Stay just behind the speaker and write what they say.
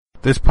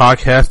This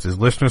podcast is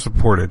listener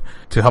supported.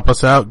 To help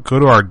us out, go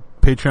to our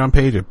Patreon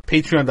page at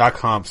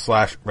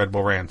patreon.com/Red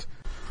Bull Rant.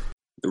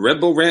 The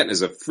Red Bull Rant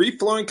is a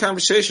free-flowing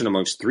conversation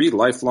amongst three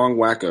lifelong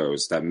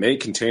wackos that may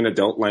contain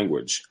adult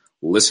language.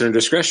 Listener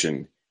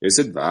discretion is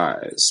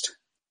advised.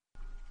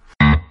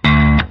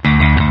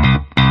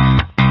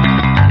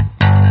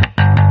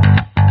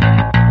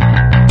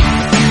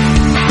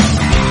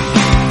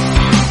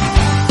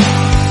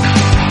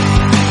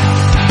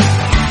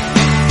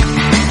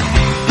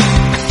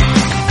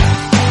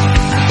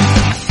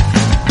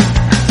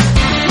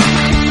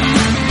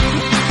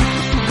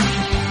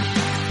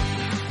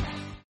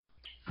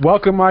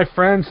 Welcome, my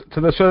friends,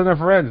 to the show that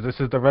never ends. This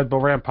is the Red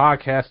Bull Rant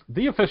Podcast,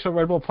 the official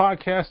Red Bull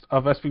podcast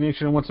of SB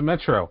Nation and Once a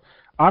Metro.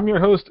 I'm your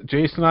host,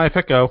 Jason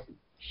Iapicco.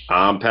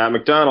 I'm Pat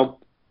McDonald.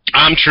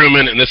 I'm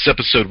Truman, and this is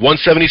episode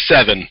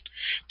 177,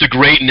 The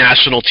Great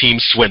National Team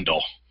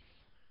Swindle.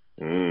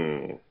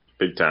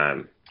 Big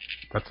time.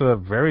 That's a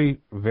very,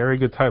 very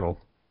good title.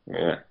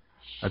 Yeah.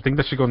 I think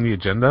that should go on the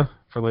agenda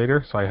for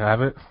later, so I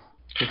have it.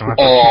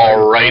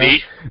 Alrighty.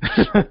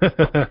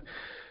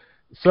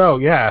 So,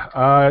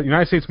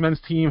 United States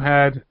men's team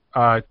had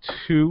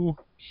two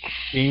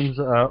games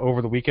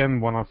over the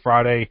weekend, one on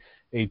Friday,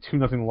 a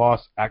 2-0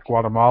 loss at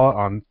Guatemala,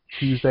 on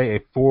Tuesday,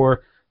 a 4-0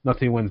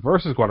 win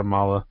versus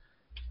Guatemala,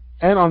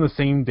 and on the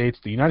same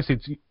dates, the United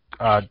States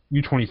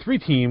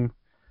U23 team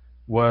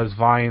was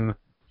vying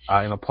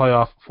in a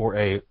playoff for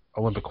a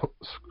Olympic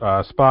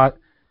spot.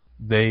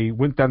 They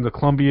went down to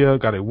Colombia,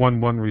 got a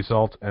 1-1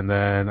 result, and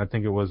then I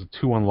think it was a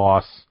 2-1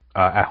 loss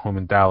at home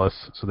in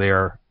Dallas, so they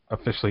are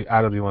officially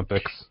out of the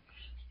Olympics.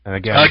 And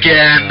again,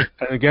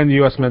 the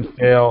U.S. men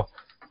fail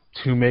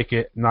to make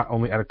it not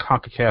only out of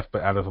CONCACAF,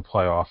 but out of a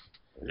playoff.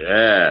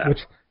 Yeah. Which,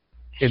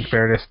 in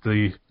fairness,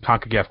 the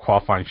CONCACAF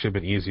qualifying should have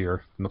been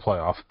easier than the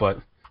playoff.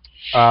 But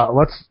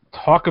let's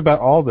talk about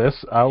all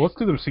this. Let's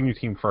do the senior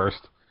team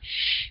first.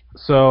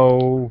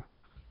 So,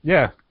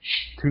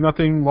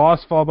 2-0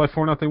 loss followed by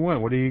 4-0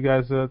 win. What do you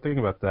guys think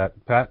about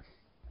that, Pat?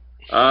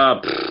 I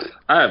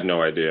have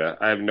no idea.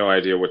 I have no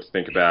idea what to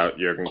think about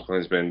Jurgen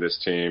Klinsmann, this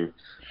team.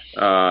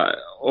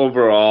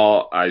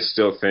 Overall, I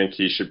still think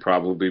he should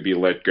probably be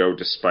let go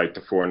despite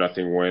the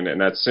 4-0 win, and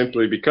that's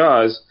simply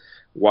because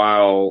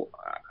while,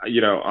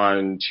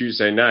 on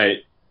Tuesday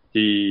night,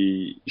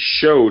 he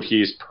showed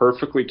he is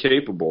perfectly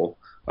capable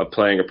of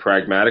playing a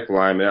pragmatic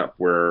lineup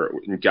where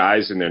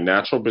guys in their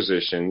natural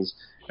positions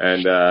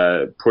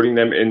and putting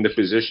them in the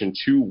position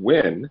to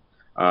win.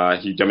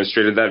 He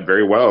demonstrated that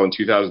very well in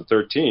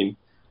 2013.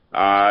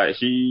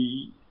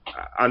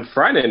 On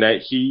Friday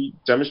night, he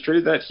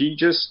demonstrated that he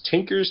just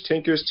tinkers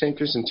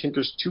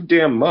too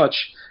damn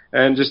much,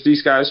 and just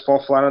these guys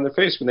fall flat on their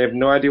face when they have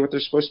no idea what they're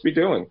supposed to be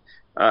doing.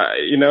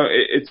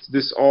 It's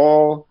this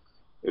all,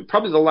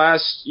 probably the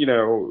last,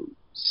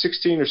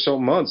 16 or so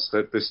months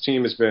that this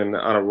team has been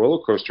on a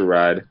roller coaster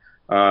ride,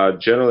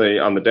 generally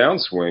on the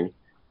downswing.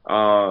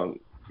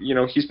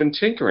 He's been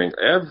tinkering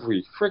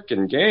every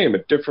freaking game, a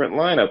different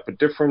lineup, a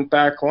different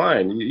back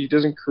line. He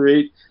doesn't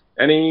create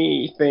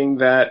anything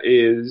that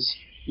is,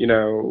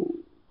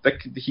 that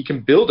he can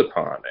build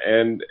upon,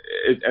 and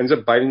it ends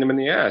up biting them in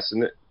the ass.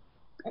 And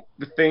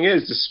the thing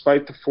is,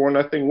 despite the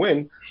 4-0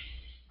 win,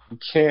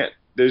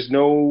 there's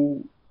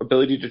no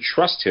ability to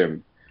trust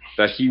him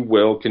that he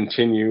will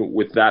continue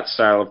with that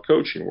style of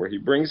coaching, where he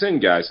brings in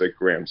guys like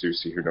Graham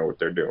Zusi who know what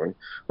they're doing,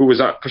 who was,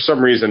 for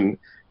some reason,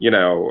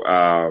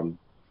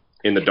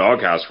 in the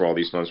doghouse for all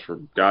these months for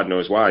God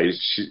knows why.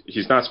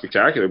 He's not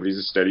spectacular, but he's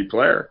a steady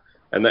player.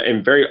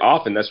 And very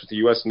often that's what the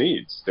U.S.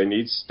 needs. They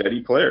need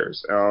steady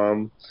players.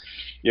 And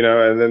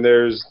then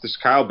there's this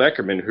Kyle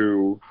Beckerman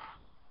who,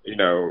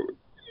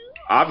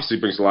 obviously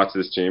brings a lot to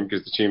this team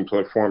because the team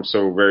performs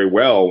so very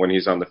well when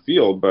he's on the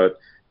field. But,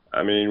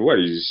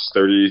 he's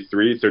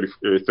 33,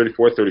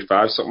 34,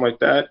 35, something like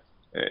that.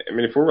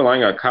 If we're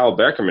relying on Kyle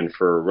Beckerman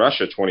for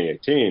Russia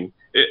 2018,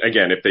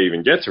 again, if they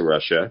even get to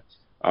Russia,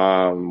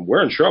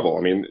 we're in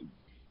trouble.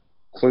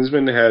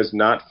 Klinsmann has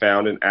not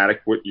found an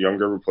adequate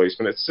younger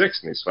replacement at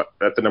 6, and he's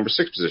at the number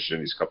 6 position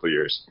in these couple of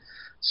years.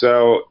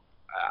 So,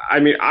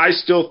 I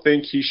still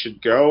think he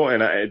should go,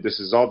 and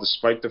this is all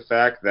despite the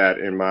fact that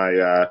in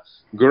my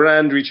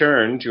grand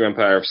return to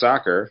Empire of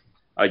Soccer,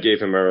 I gave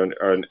him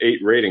an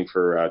 8 rating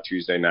for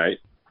Tuesday night.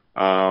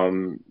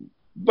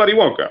 But he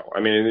won't go.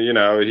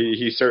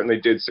 He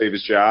certainly did save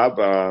his job,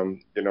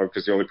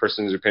 because the only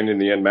person whose opinion in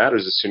the end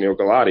matters is Sunil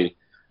Gulati.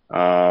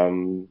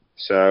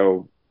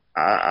 So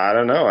I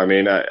don't know.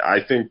 I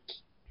think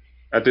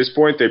at this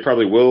point they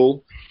probably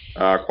will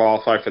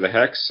qualify for the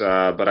Hex,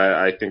 but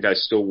I think I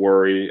still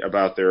worry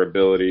about their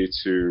ability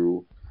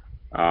to,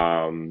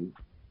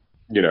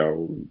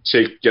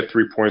 get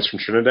 3 points from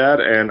Trinidad,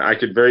 and I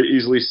could very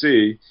easily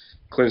see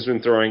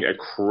Klinsmann throwing a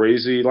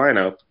crazy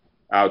lineup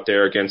out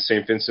there against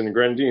St. Vincent and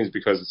Grenadines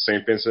because it's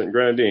St. Vincent and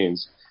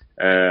Grenadines,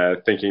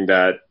 thinking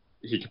that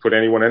he can put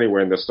anyone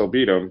anywhere and they'll still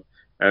beat him,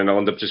 and they'll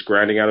end up just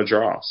grinding out a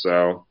draw.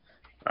 So,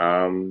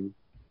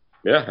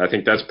 I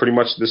think that's pretty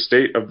much the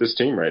state of this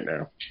team right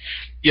now.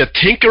 Yeah,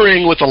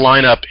 tinkering with the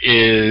lineup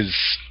is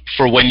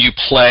for when you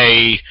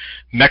play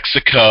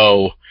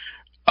Mexico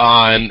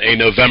on a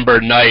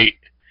November night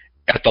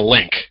at the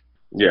Link.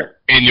 Yeah.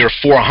 In your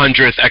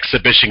 400th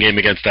exhibition game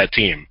against that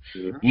team.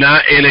 Mm-hmm.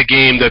 Not in a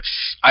game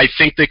that's, I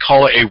think they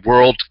call it a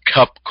World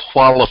Cup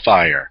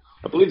qualifier.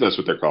 I believe that's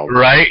what they're called.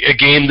 Right? A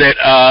game that,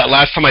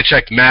 last time I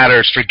checked,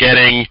 matters for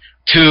getting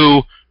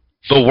to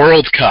the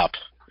World Cup.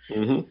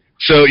 Mm-hmm.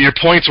 So your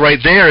point's right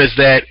there is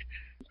that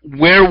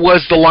where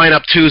was the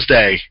lineup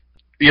Tuesday?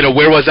 You know,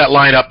 where was that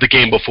lineup the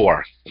game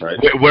before? Right.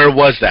 Where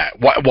was that?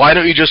 Why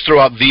don't you just throw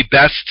out the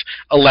best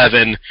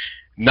 11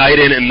 night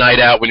in and night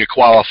out when you're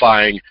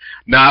qualifying,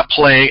 not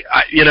playing,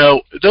 you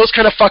know, those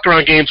kind of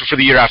fuck-around games are for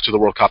the year after the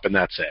World Cup, and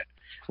that's it.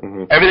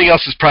 Mm-hmm. Everything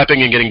else is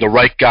prepping and getting the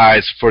right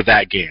guys for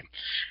that game.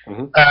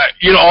 Mm-hmm.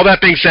 You know, all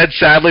that being said,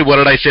 sadly, what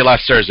did I say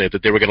last Thursday?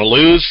 That they were going to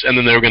lose, and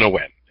then they were going to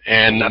win.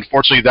 And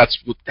unfortunately, that's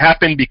what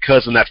happened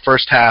because in that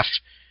first half,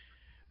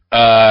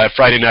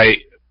 Friday night,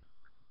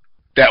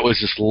 that was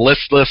just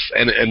listless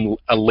and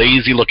a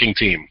lazy-looking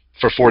team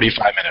for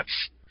 45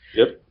 minutes.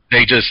 Yep.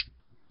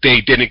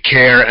 They didn't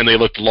care, and they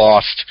looked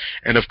lost.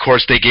 And, of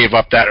course, they gave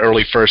up that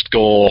early first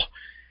goal.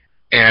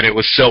 And it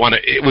was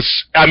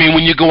I mean,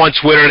 when you go on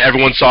Twitter and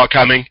everyone saw it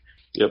coming,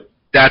 yep,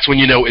 that's when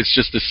you know it's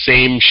just the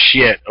same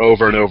shit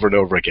over and over and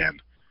over again.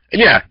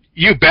 And, yeah,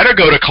 you better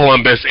go to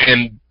Columbus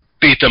and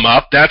beat them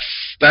up.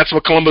 That's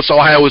what Columbus,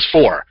 Ohio is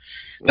for.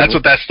 That's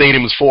what that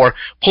stadium is for.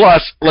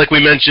 Plus, like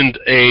we mentioned,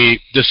 the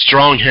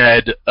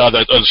stronghold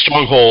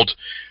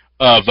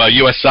of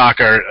U.S.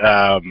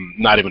 soccer,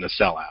 not even a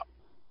sellout.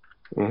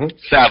 Mm-hmm.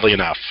 Sadly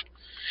enough.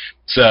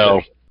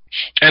 So,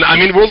 and I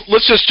mean,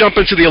 let's just jump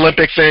into the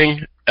Olympic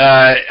thing.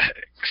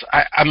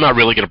 I'm not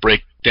really going to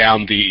break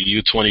down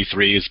the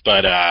U23s,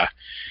 but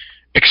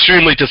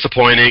extremely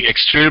disappointing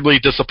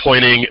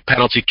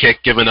penalty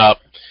kick given up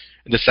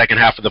in the second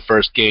half of the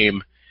first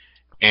game.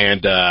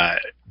 And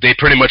they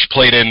pretty much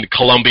played in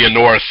Columbia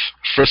North,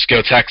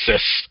 Frisco,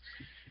 Texas,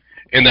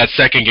 in that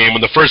second game.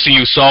 When the first thing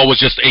you saw was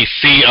just a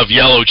sea of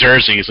yellow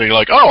jerseys, and you're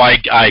like, oh,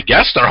 I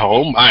guess they're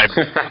home.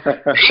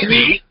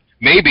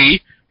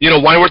 Maybe. You know,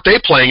 why weren't they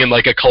playing in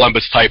like a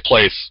Columbus-type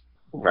place?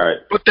 Right.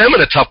 Put them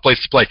in a tough place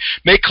to play.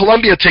 Make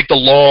Columbia take the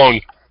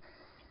long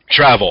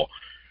travel.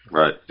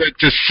 Right.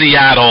 To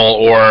Seattle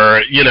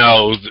or, you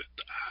know,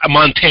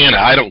 Montana.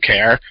 I don't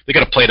care. They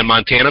could have played in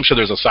Montana. I'm sure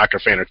there's a soccer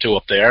fan or two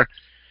up there.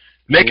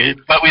 But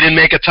we didn't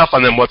make it tough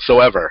on them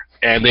whatsoever,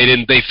 and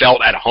they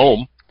felt at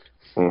home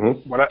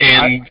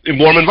in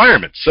warm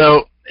environments.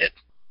 So,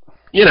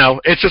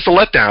 it's just a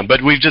letdown.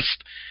 But we've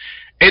just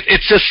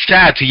it's just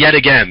sad to yet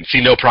again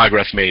see no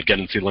progress made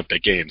getting to the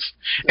Olympic Games.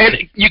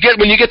 And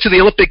when you get to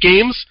the Olympic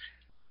Games,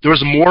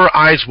 there's more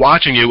eyes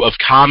watching you of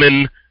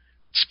common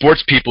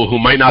sports people who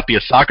might not be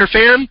a soccer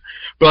fan,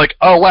 but like,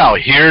 oh wow,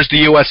 here's the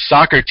U.S.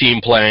 soccer team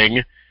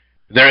playing.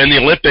 They're in the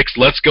Olympics.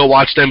 Let's go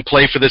watch them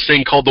play for this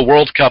thing called the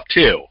World Cup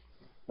too.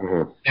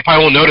 Mm-hmm. If I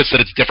won't notice that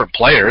it's different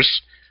players,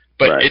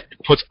 but it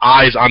puts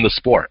eyes on the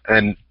sport.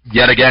 And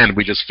yet again,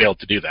 we just failed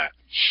to do that.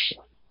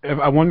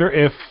 I wonder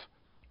if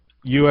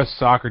U.S.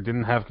 soccer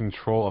didn't have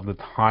control of the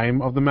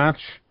time of the match,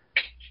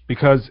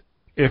 because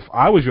if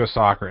I was U.S.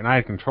 soccer and I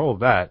had control of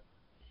that,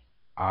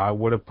 I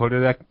would have put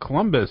it at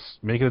Columbus,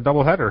 make it a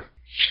doubleheader.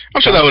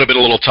 I'm sure that would have been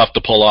a little tough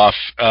to pull off.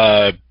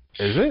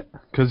 Is it?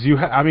 Because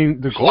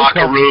the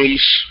locker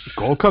rooms.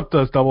 Gold Cup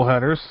does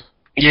doubleheaders.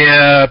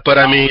 Yeah, but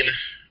I mean,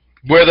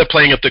 where they're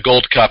playing at the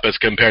Gold Cup as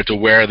compared to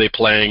where are they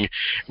playing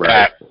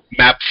at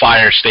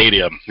Mapfire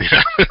Stadium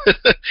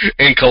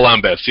in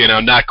Columbus.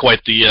 Not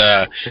quite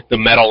the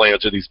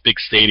Meadowlands or these big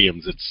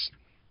stadiums. It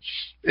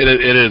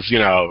is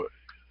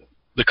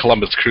the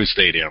Columbus Crew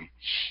Stadium.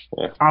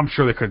 I'm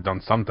sure they could have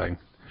done something.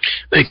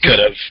 They could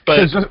have,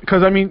 but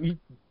because I mean,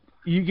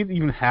 you get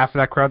even half of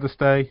that crowd to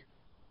stay,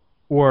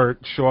 or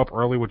show up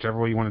early, whichever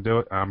way you want to do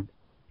it.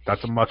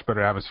 That's a much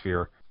better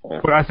atmosphere.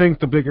 But I think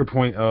the bigger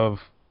point of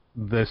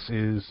this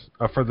is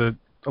for the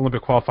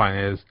Olympic qualifying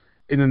is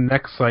in the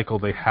next cycle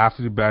they have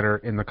to do better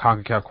in the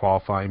CONCACAF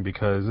qualifying,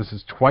 because this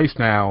is twice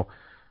now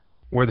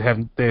where they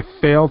have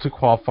failed to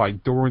qualify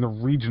during the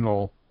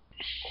regional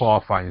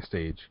qualifying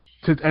stage.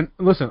 And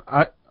listen,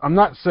 I'm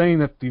not saying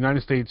that the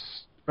United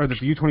States or that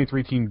the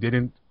U23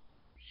 team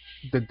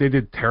they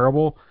did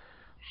terrible,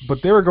 but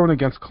they were going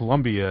against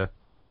Colombia,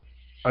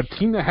 a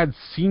team that had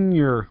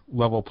senior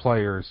level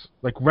players,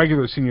 like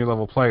regular senior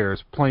level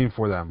players playing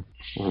for them.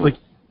 Like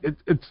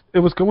it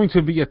was going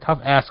to be a tough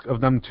ask of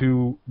them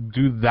to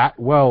do that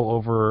well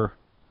over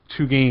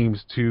 2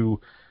 games to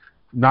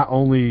not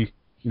only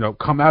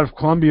come out of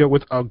Colombia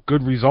with a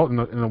good result in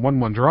a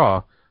 1-1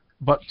 draw,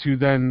 but to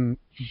then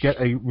get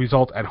a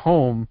result at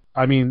home.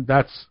 I mean,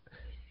 that's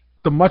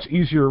the much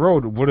easier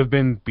road would have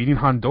been beating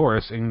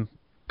Honduras in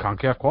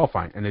CONCACAF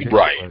qualifying, and they didn't.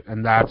 Right.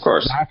 And that's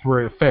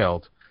where it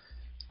failed.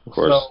 Of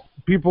course. So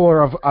people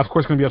are of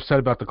course going to be upset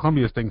about the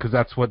Columbia thing, because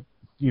that's what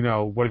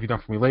what have you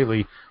done for me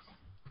lately?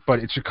 But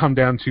it should come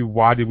down to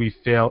why did we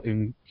fail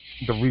in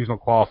the regional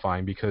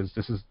qualifying? Because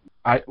this is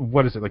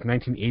what is it, like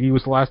 1980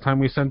 was the last time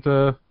we sent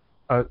a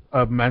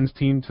men's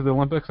team to the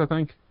Olympics, I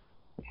think,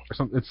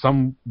 or it's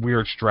some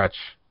weird stretch.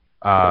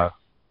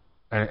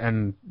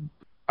 And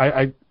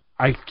I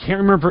I can't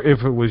remember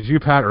if it was you,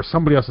 Pat, or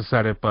somebody else that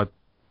said it, but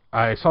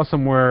I saw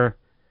somewhere,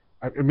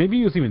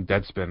 maybe it was even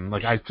Deadspin.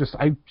 Like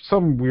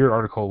some weird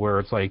article where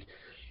it's like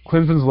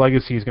Klinsmann's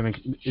legacy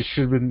it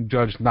should have been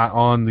judged not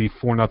on the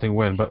 4-0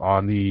 win, but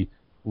on the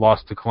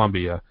loss to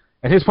Colombia.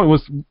 And his point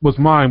was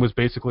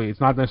basically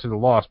it's not necessarily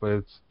the loss, but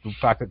it's the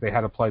fact that they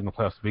had to play in the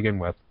playoffs to begin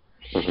with.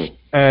 Mm-hmm.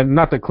 And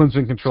not that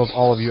Klinsmann controls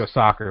all of U.S.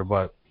 soccer,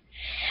 but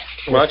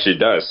well, actually, he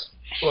does.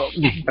 Well,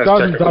 he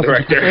doesn't.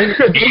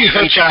 He's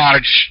in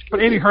charge. But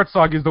Andy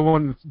Herzog is the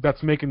one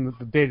that's making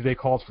the day-to-day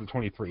calls for the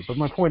 23. But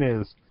my point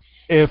is,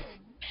 if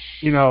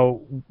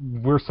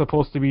we're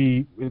supposed to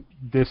be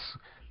this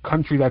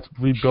country that's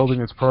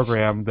rebuilding its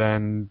program,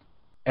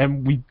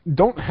 and we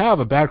don't have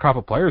a bad crop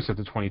of players at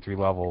the 23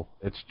 level.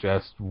 It's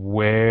just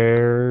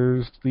where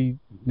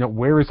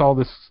is all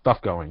this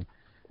stuff going?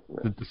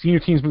 The senior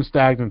team's been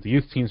stagnant. The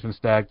youth team's been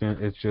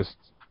stagnant. It's just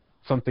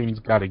something's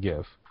got to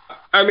give.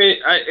 I mean,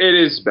 it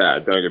is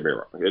bad. Don't get me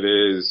wrong. It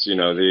is.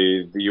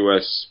 The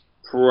U.S.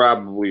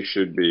 probably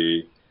should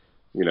be,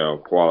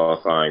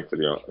 qualifying for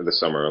the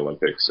Summer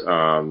Olympics.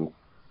 But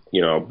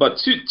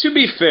to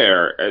be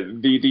fair,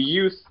 the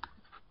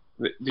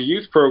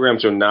youth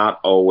programs are not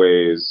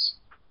always.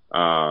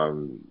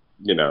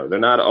 They're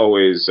not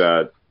always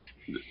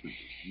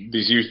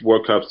these youth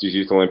World Cups, these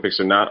youth Olympics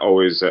are not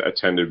always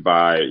attended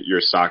by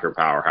your soccer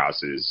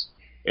powerhouses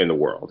in the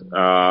world.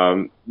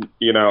 For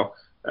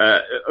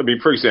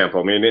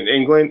example, in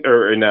England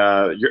or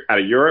out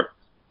of Europe,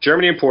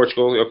 Germany and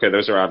Portugal, okay,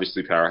 those are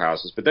obviously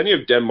powerhouses, but then you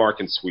have Denmark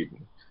and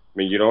Sweden.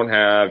 You don't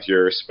have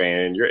your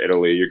Spain, your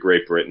Italy, your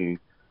Great Britain,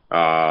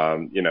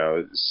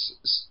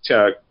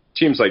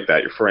 teams like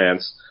that, your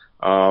France.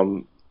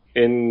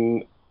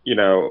 In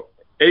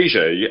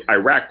Asia,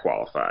 Iraq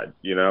qualified.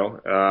 In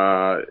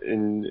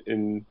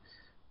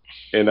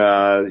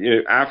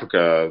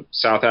Africa,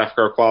 South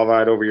Africa are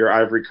qualified over your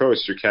Ivory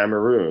Coast, your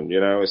Cameroon.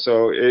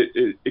 So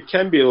it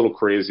can be a little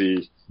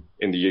crazy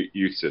in the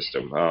youth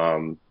system.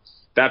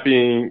 That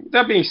being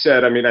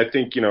said, I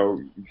think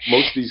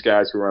most of these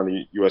guys who are on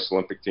the U.S.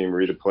 Olympic team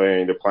are either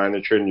playing their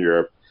trade in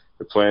Europe,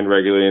 they're playing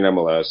regularly in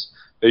MLS.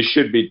 They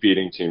should be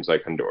beating teams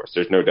like Honduras.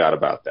 There's no doubt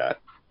about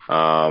that.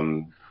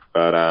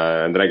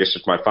 And then I guess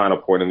just my final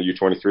point on the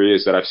U23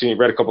 is that I've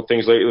read a couple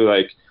things lately,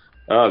 like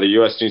the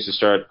U.S. needs to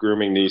start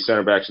grooming the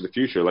center backs of the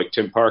future, like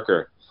Tim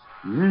Parker.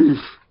 You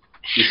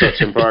saw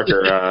Tim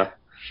Parker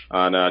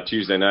on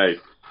Tuesday night.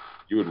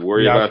 You would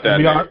worry about that.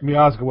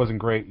 Miazga wasn't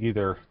great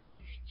either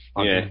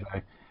on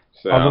Tuesday.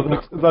 So,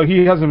 though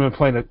he hasn't been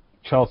playing at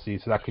Chelsea,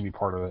 so that could be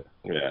part of it.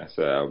 Yeah.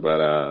 So,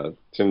 but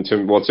Tim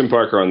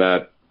Parker on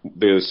that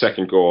the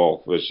second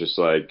goal was just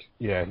like.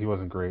 Yeah, he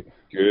wasn't great.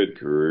 Good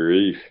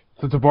grief.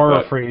 So to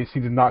borrow a phrase, he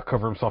did not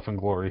cover himself in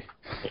glory.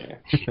 Yeah.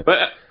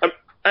 But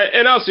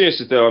and I'll say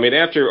this though.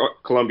 After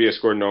Colombia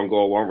scored an own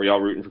goal, weren't we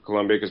all rooting for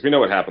Colombia? Because we know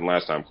what happened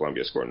last time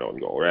Colombia scored an own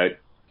goal, right?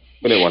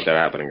 We didn't want that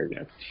happening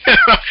again.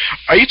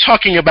 Are you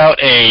talking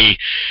about a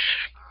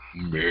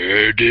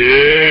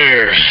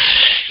murder?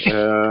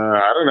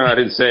 I don't know. I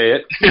didn't say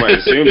it. You might have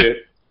assumed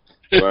it,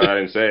 but I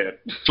didn't say it.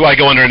 That's why I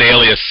go under an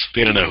alias.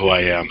 They don't know who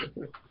I am.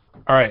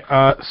 All right.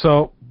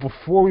 So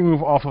before we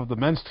move off of the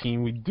men's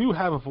team, we do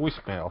have a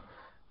voicemail.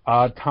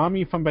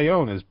 Tommy from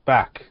Bayonne is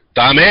back.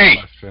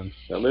 Tommy!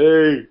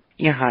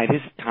 Yeah, hi,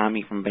 this is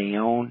Tommy from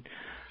Bayonne.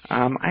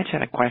 I just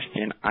had a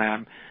question.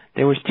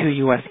 There was 2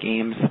 U.S.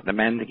 games, the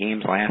men's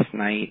games last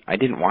night. I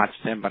didn't watch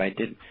them, but I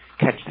did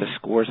catch the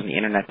scores on the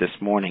internet this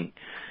morning.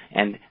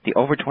 And the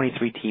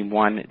over-23 team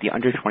won, the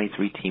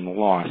under-23 team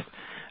lost.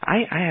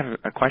 I have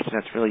a question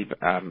that's really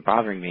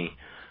bothering me.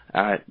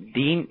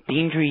 Deandre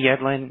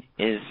Yedlin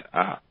is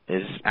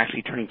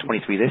actually turning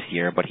 23 this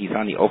year, but he's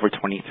on the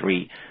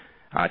over-23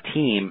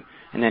 team.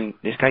 And then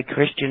this guy,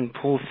 Christian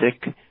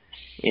Pulisic,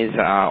 is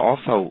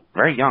also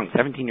very young,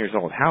 17 years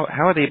old. How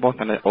are they both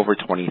on the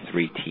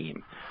over-23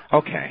 team?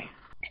 Okay.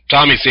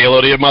 Tommy, say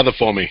hello to your mother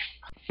for me.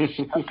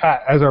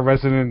 Pat, as our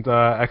resident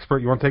expert,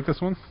 you want to take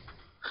this one?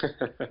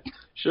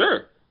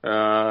 Sure.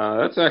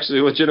 That's actually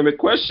a legitimate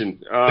question.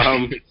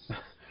 Come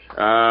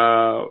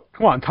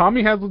on,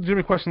 Tommy had a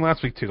legitimate question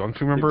last week, too. Don't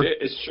you remember?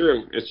 It's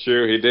true.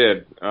 He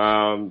did.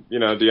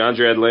 DeAndre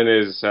Yedlin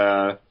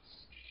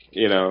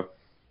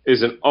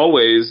isn't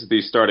always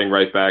the starting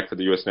right back for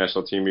the U.S.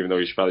 national team, even though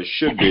he probably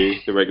should be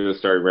the regular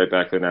starting right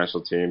back for the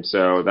national team.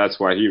 So that's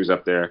why he was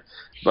up there.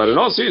 But in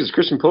all seriousness,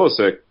 Christian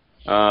Pulisic,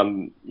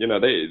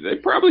 they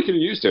probably could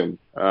have used him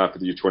for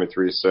the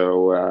U23.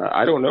 So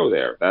I don't know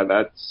there.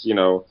 That's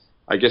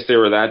I guess they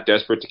were that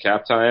desperate to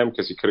cap tie him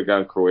because he could have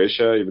gone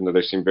Croatia, even though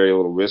there seemed very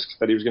little risk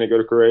that he was going to go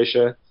to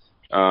Croatia.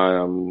 They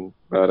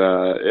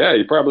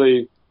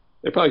probably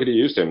could have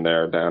used him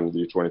there down in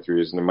the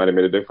U23s, and it might have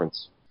made a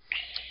difference.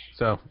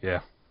 So,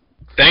 yeah.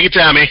 Thank you,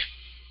 Tommy.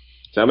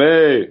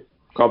 Tommy,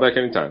 call back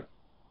anytime.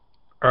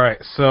 All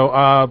right,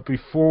 so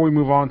before we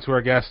move on to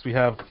our guest, we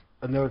have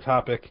another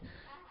topic.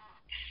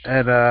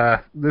 And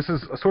this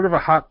is sort of a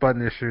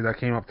hot-button issue that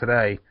came up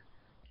today.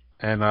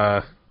 And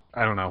I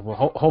don't know.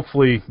 Well,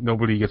 hopefully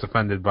nobody gets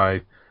offended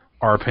by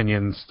our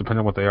opinions, depending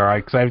on what they are.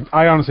 Because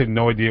I honestly have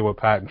no idea what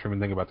Pat and Truman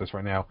think about this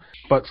right now.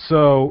 But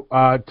so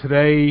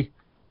today,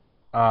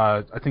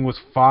 I think it was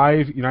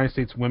 5 United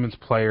States women's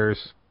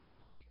players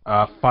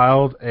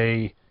filed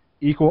a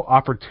equal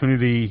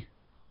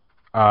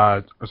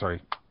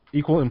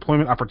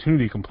employment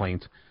opportunity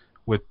complaint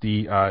with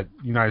the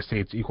United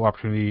States Equal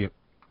Opportunity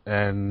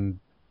and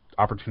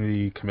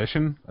Opportunity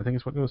Commission, I think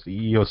is what it was, the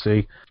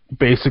EEOC.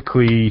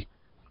 Basically,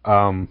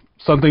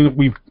 something that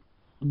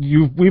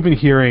we've been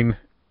hearing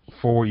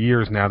for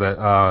years now,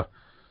 that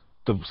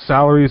the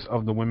salaries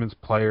of the women's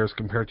players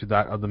compared to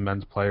that of the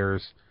men's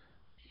players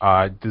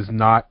are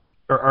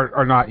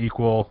not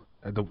equal.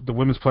 The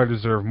women's players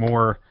deserve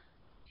more,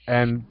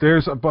 and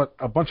there's a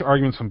bunch of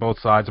arguments from both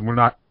sides, and we're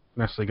not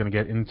necessarily going to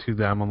get into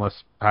them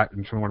unless Pat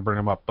and Truman want to bring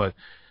them up. But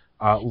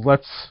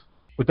let's,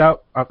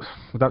 without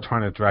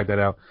trying to drag that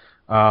out,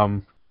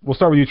 we'll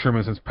start with you,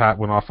 Truman, since Pat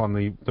went off on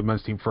the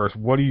men's team first.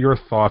 What are your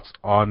thoughts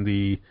on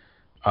the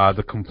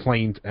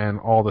complaint and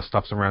all the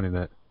stuff surrounding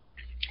it?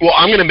 Well,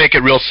 I'm going to make it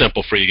real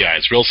simple for you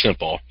guys. Real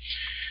simple.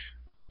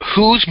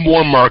 Who's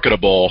more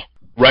marketable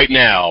right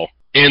now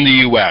in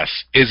the U.S.?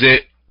 Is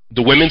it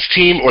the women's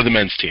team or the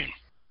men's team?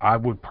 I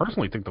would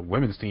personally think the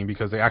women's team,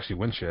 because they actually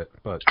win shit.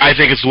 But I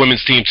think it's the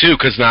women's team too,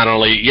 because not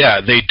only,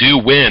 they do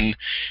win,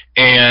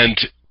 and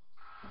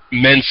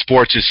men's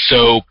sports is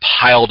so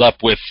piled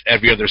up with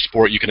every other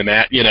sport you can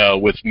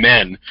imagine, with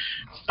men,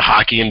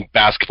 hockey and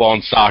basketball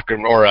and soccer,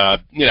 or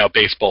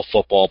baseball,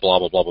 football, blah,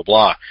 blah, blah, blah,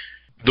 blah.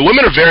 The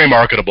women are very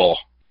marketable,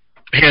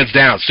 hands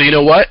down. So you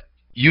know what?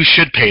 You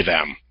should pay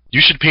them.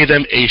 You should pay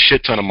them a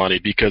shit ton of money,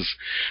 because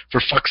for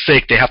fuck's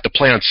sake, they have to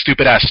play on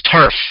stupid-ass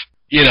turf.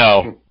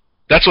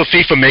 That's what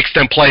FIFA makes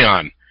them play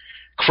on.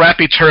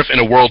 Crappy turf in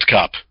a World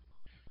Cup.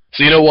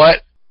 So you know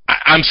what?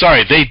 I'm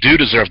sorry, they do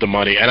deserve the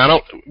money,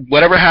 and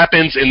whatever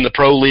happens in the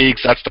pro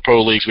leagues, that's the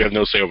pro leagues. We have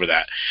no say over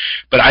that.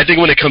 But I think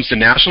when it comes to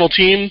national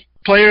team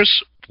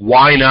players,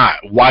 why not?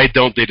 Why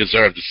don't they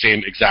deserve the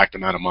same exact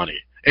amount of money?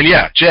 And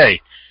yeah,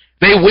 Jay,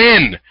 they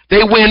win.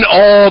 They win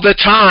all the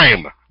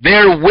time.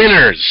 They're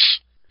winners.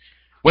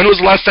 When was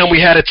the last time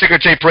we had a ticker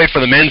tape parade for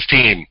the men's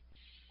team?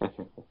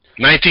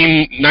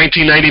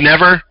 1990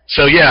 never?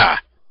 So yeah,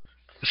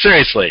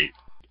 seriously,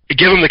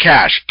 give them the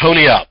cash.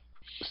 Pony up.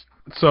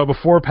 So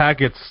before Pat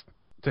gets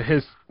to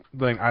his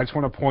thing, I just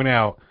want to point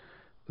out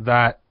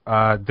that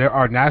there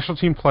are national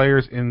team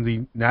players in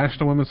the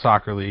National Women's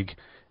Soccer League,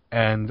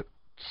 and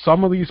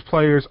some of these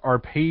players are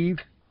paid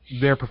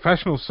their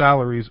professional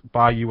salaries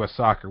by U.S.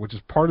 Soccer, which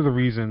is part of the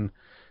reason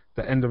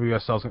the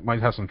NWSL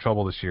might have some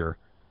trouble this year.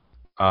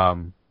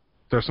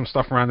 There's some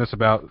stuff around this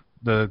about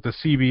the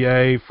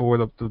CBA for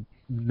the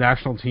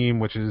national team,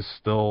 which is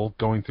still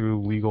going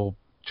through legal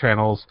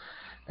channels,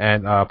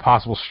 and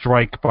possible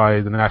strike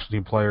by the national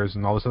team players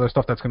and all this other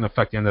stuff that's going to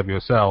affect the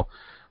NWSL.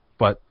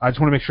 But I just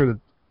want to make sure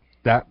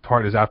that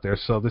part is out there.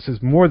 So this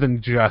is more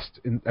than just,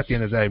 at the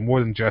end of the day, more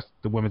than just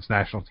the women's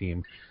national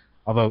team,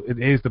 although it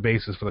is the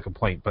basis for the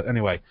complaint. But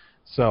anyway,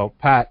 so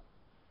Pat,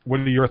 what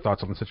are your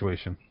thoughts on the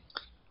situation?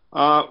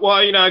 Well,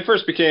 I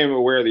first became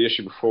aware of the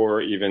issue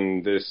before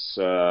even this,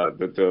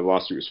 the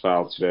lawsuit was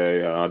filed today.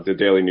 The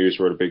Daily News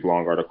wrote a big,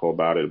 long article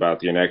about it, about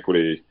the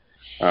inequity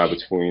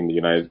between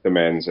the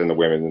men's and the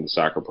women in the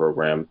soccer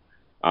program.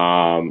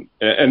 And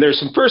there's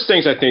some first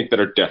things I think that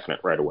are definite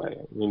right away.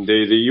 I mean,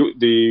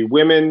 the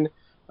women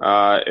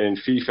in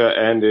FIFA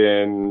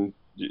and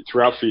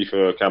throughout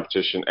FIFA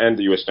competition and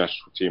the U.S.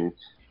 national team,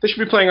 they should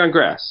be playing on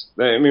grass.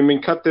 I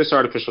mean, cut this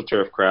artificial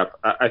turf crap.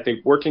 I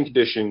think working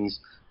conditions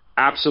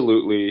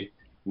absolutely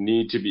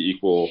need to be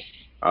equal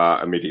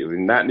immediately,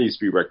 and that needs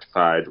to be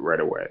rectified right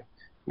away.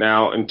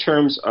 Now, in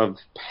terms of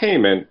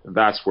payment,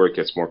 that's where it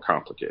gets more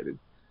complicated.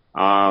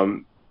 They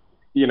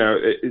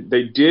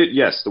did,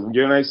 yes, the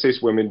United States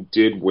women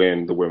did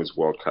win the Women's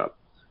World Cup,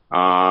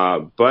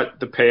 but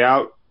the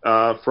payout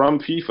from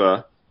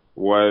FIFA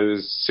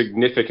was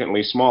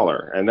significantly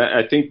smaller, and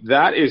I think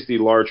that is the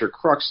larger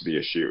crux of the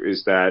issue,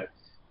 is that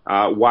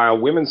while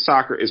women's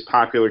soccer is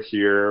popular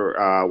here,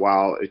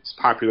 while it's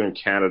popular in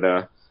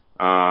Canada,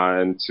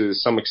 and to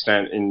some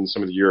extent in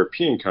some of the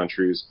European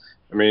countries,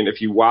 I mean,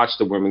 if you watch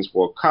the Women's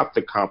World Cup,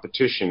 the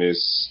competition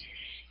is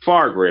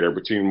far greater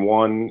between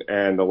one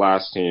and the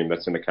last team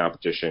that's in the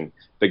competition.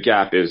 The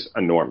gap is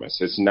enormous.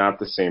 It's not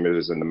the same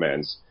as in the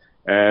men's.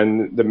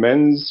 And the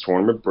men's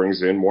tournament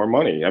brings in more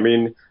money. I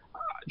mean,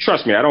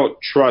 trust me, I don't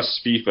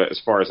trust FIFA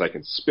as far as I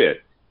can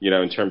spit,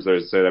 in terms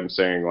of that I'm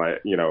saying,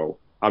 like,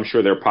 I'm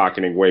sure they're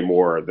pocketing way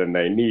more than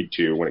they need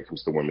to when it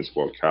comes to the Women's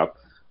World Cup.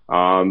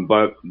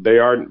 But they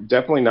are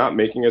definitely not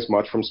making as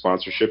much from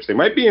sponsorships. They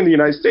might be in the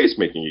United States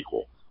making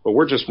equal, but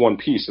we're just one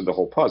piece of the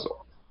whole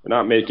puzzle. They're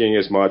not making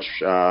as much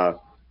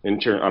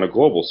on a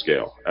global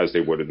scale as they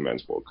would in the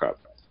Men's World Cup.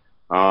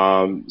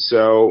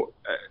 So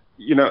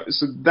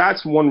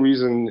that's one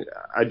reason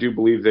I do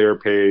believe they're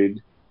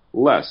paid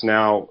less.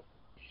 Now,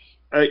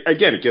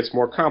 again, it gets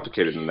more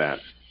complicated than that.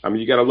 I mean,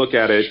 you got to look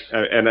at it,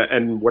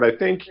 and what I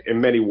think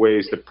in many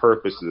ways the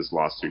purpose of this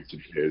lawsuit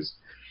is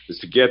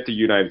to get the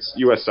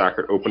U.S.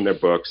 Soccer to open their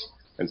books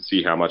and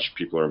see how much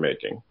people are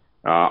making.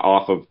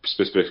 off of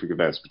specific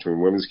events between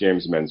women's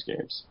games and men's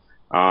games.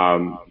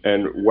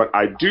 And what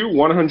I do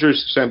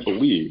 100%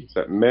 believe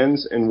that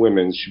men's and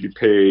women's should be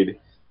paid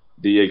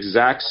the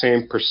exact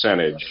same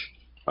percentage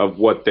of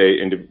what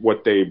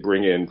they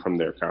bring in from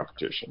their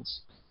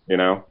competitions.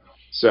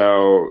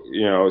 So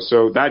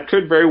that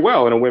could very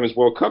well, in a Women's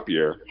World Cup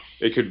year,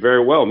 it could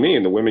very well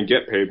mean the women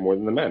get paid more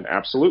than the men.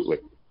 Absolutely.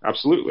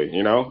 That's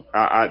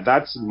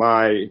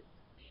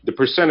the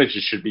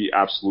percentages should be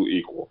absolutely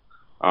equal.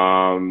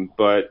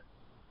 But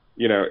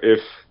if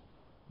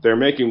they're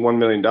making $1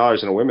 million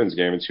in a women's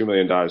game and $2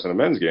 million in a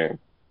men's game,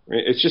 I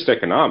mean, it's just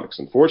economics,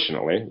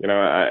 unfortunately.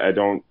 I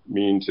don't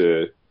mean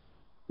to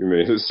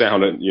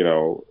sound,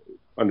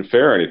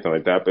 unfair or anything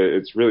like that, but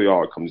it's really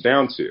all it comes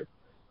down to.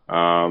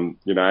 I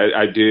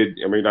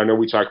know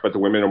we talk about the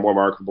women are more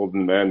marketable than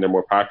the men, they're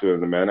more popular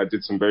than the men. I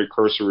did some very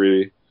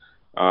cursory,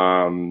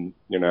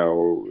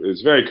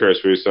 it's very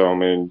cursory, so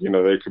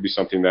there could be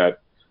something that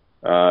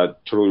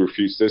totally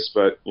refutes this,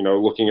 but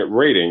looking at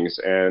ratings,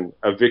 and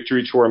a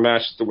victory tour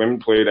match that the women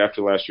played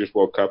after last year's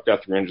World Cup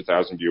got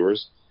 300,000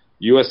 viewers.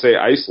 USA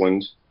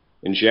Iceland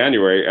in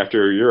January,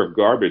 after a year of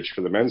garbage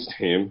for the men's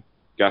team,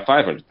 got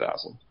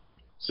 500,000.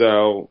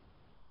 So,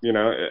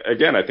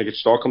 again, I think it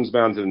just all comes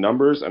down to the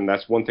numbers, and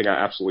that's one thing I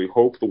absolutely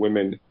hope the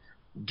women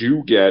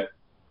do get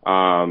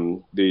the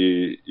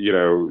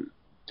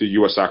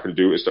U.S. Soccer to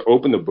do, is to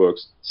open the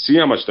books, see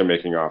how much they're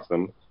making off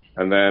them,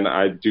 and then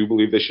I do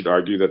believe they should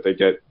argue that they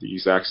get the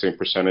exact same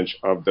percentage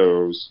of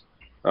those,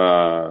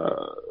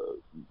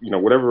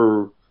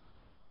 whatever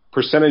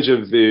percentage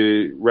of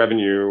the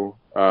revenue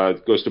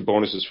goes to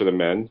bonuses for the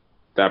men,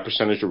 that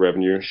percentage of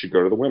revenue should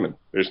go to the women.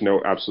 There's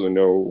absolutely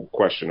no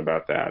question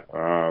about that.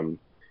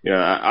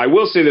 I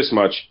will say this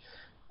much.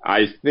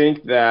 I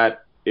think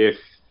that if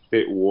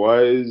it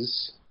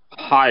was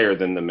higher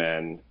than the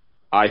men,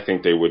 I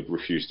think they would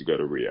refuse to go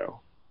to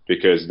Rio,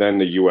 because then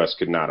the U.S.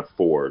 could not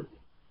afford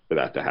for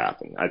that to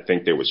happen. I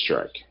think they would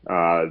strike.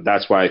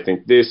 That's why I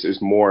think this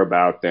is more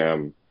about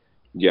them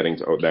getting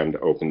them to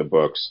open the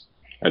books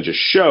and just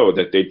show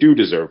that they do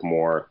deserve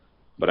more.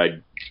 But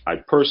I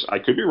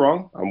could be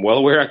wrong. I'm well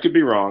aware I could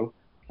be wrong,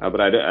 but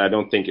I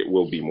don't think it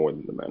will be more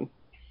than the men.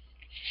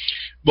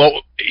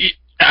 Well,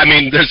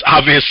 there's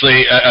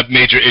obviously a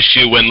major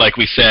issue when, like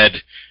we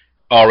said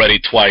already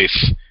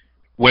twice,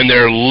 when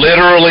they're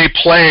literally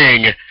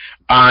playing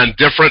on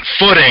different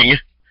footing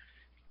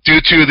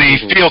due to the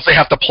fields they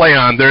have to play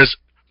on. There's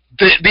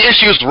the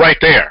issue is right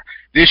there.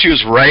 The issue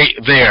is right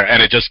there,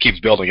 and it just keeps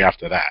building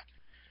after that.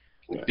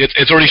 Yeah.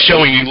 It's already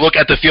showing. You look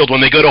at the field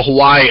when they go to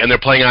Hawaii and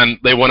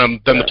they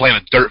want them to play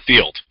on a dirt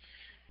field.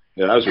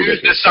 Yeah, that was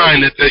ridiculous. It's a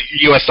sign that the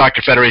U.S.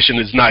 Soccer Federation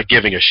is not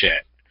giving a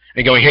shit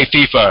and going, "Hey,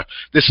 FIFA,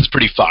 this is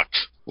pretty fucked."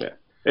 Yeah,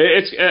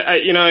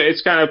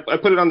 it's kind of, I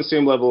put it on the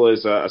same level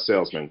as a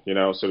salesman,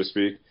 so to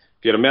speak.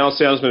 If you had a male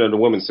salesman and a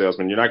woman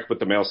salesman, you're not going to put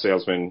the male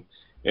salesman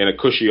in a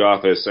cushy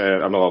office.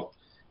 And I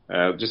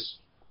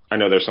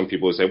know there's some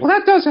people who say, well,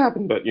 that does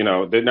happen, but they're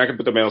not going to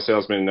put the male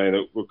salesman in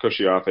a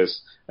cushy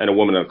office and a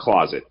woman in a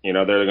closet.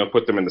 They're going to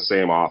put them in the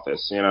same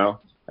office.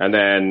 And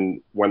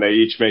then when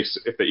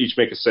if they each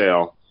make a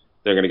sale,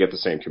 they're going to get the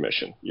same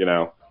commission.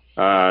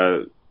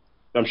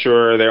 I'm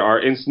sure there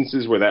are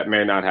instances where that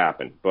may not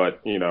happen,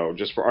 but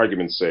just for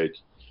argument's sake,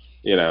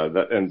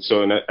 and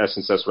so in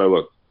essence, that's what I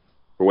look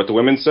for. What the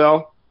women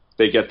sell,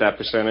 they get that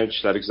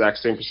percentage, that exact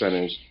same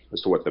percentage as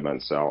to what the men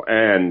sell.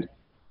 And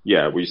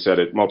yeah, we said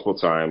it multiple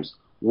times.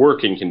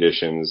 Working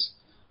conditions,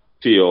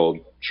 field,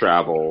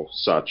 travel,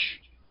 such,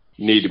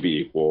 need to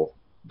be equal.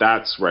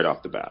 That's right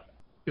off the bat.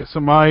 Yeah, so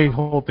my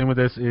whole thing with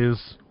this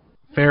is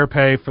fair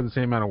pay for the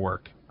same amount of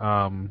work.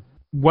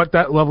 What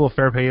that level of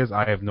fair pay is,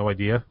 I have no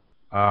idea.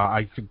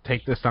 I could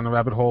take this down a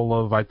rabbit hole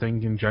of, I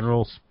think, in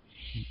general,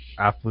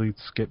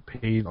 athletes get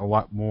paid a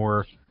lot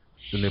more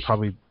than they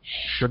probably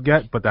should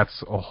get, but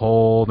that's a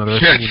whole other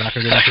thing we're not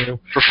going to get into.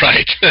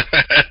 Right.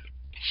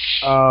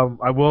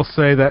 I will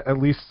say that at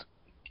least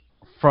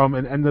from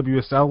an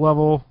NWSL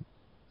level,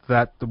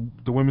 that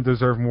the women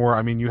deserve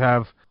more. You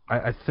have,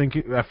 I think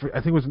it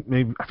was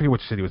maybe, I forget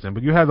which city it was in,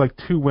 but you had like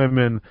 2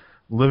 women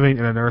living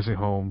in a nursing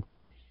home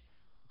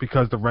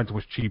because the rent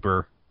was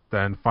cheaper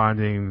than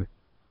finding,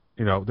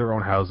 their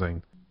own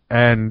housing.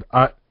 And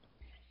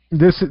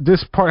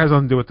this part has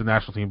nothing to do with the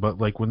national team, but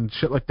like when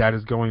shit like that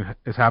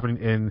is happening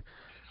in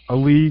a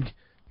league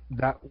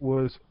that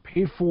was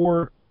paid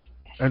for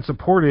and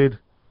supported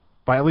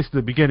by, at least at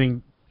the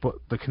beginning, but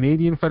the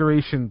Canadian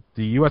Federation,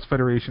 the U.S.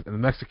 Federation, and the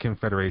Mexican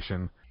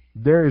Federation,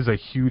 there is a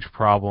huge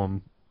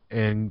problem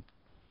in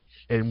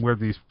where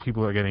these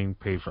people are getting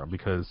paid from,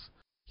 because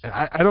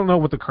I don't know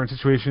what the current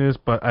situation is,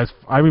 but as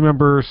I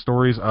remember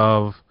stories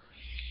of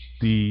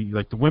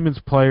the women's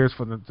players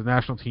for the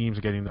national teams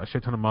getting a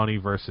shit ton of money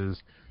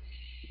versus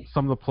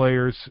some of the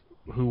players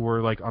who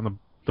were like on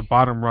the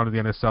bottom run of the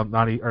NSL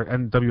or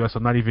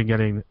NWSL not even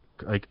getting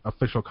like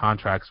official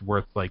contracts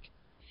worth like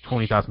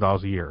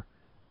 $20,000 a year.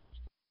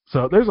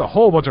 So there's a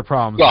whole bunch of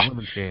problems in the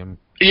women's game.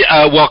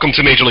 Yeah, welcome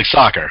to Major League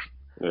Soccer.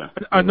 Yeah.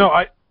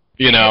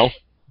 No,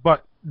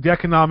 but the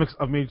economics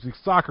of Major League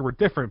Soccer were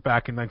different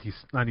back in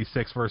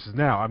 1996 versus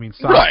now. I mean,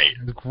 soccer Right.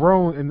 has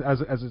grown, and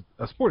as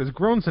a sport, has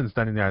grown since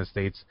then in the United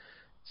States,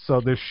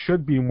 so there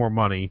should be more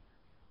money.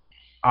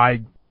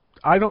 I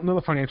don't know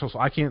the financials, so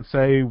I can't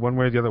say one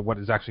way or the other what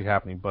is actually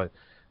happening, but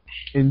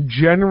in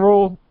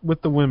general,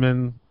 with the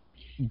women,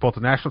 both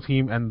the national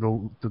team and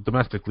the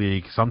domestic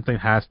league, something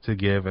has to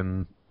give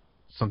and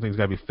something's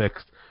got to be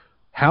fixed.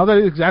 How that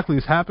exactly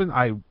has happened,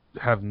 I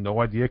have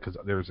no idea, because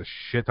there's a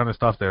shit ton of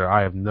stuff there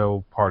I have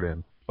no part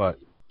in. But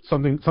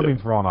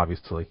something's wrong,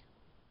 obviously.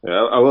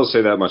 Yeah, I will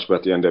say that much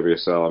about the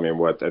NWSL. I mean,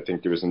 I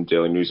think it was in the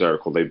Daily News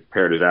article, they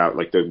paired it out.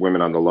 Like, the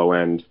women on the low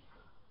end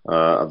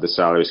of the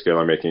salary scale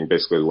are making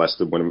basically less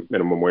than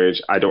minimum wage.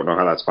 I don't know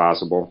how that's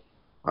possible.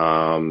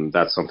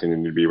 That's something that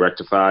needs to be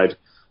rectified.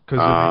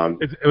 Are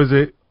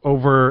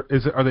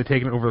they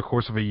taking it over the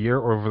course of a year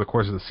or over the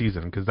course of the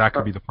season? Because that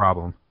could be the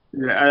problem.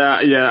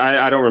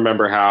 I don't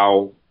remember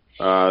how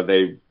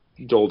they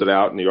doled it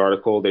out in the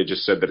article. They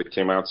just said that it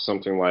came out to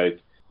something like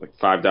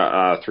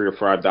 $3 or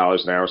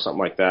 $5 an hour, something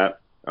like that.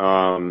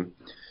 I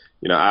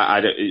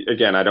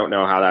don't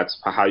know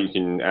how you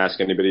can ask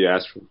anybody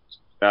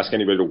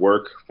to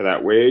work for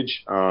that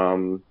wage.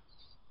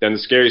 Then the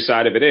scary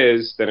side of it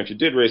is, then if you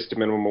did raise it to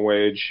minimum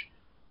wage,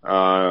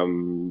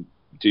 do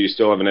you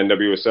still have an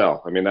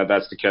NWSL? I mean,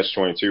 that's the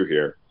catch-22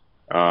 here.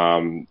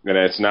 And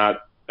it's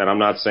not, and I'm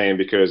not saying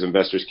because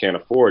investors can't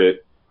afford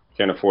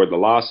the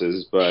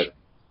losses, but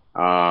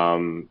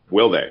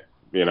will they?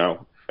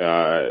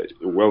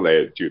 Will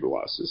they do the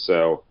losses?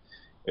 So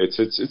it's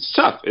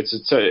tough.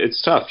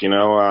 It's tough,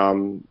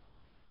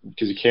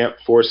 because you can't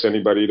force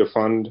anybody to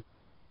fund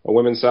a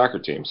women's soccer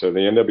team. So the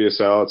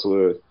NWSL, it's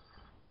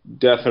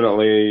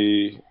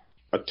definitely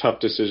a tough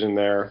decision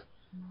there.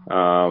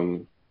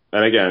 And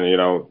again,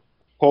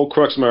 whole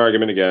crux of my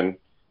argument again,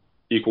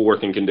 equal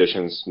working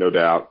conditions, no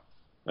doubt,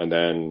 and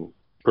then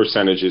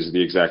percentage is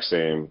the exact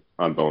same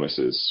on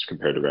bonuses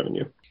compared to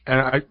revenue.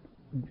 And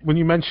when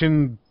you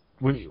mentioned,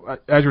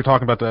 as you were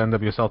talking about the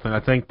NWSL thing, I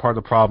think part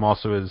of the problem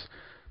also is,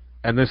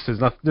 and this is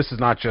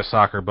not just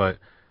soccer, but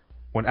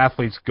when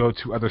athletes go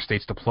to other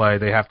states to play,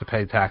 they have to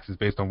pay taxes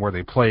based on where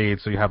they played.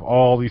 So you have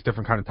all these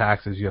different kind of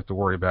taxes you have to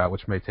worry about,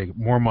 which may take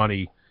more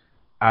money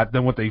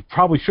than what they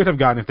probably should have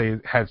gotten if they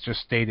had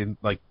just stayed in,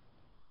 like,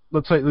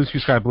 let's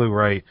use Sky Blue,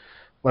 right?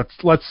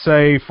 Let's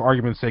say, for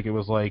argument's sake, it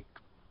was like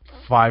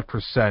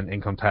 5%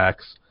 income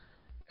tax,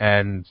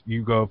 and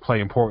you go play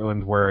in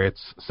Portland where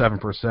it's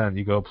 7%.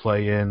 You go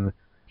play in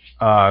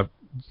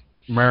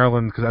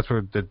Maryland because that's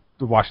where the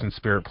Washington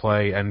Spirit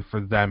play, and for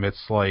them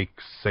it's like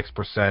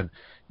 6%.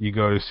 You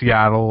go to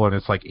Seattle and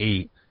it's like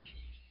 8%.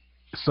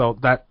 So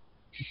that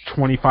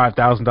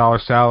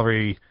 $25,000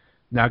 salary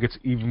now gets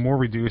even more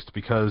reduced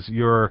because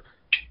your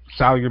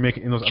salary you're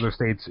making in those other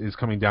states is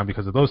coming down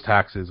because of those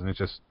taxes, and it's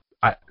just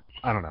I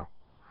don't know.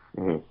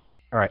 Mm-hmm.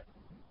 All right.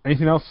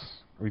 Anything else?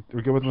 Are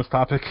we good with this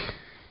topic?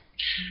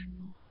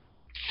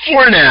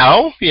 For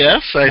now,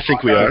 yes, I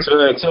think we are.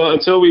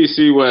 Until we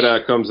see what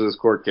comes of this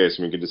court case,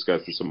 and we can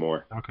discuss this some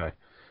more. Okay.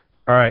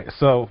 All right.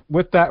 So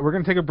with that, we're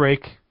going to take a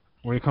break.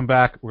 When we come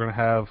back, we're going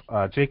to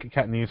have Jake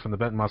Katniss from the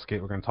Benton Musket.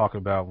 We're going to talk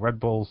about Red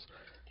Bulls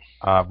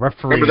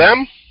referee. Remember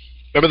them?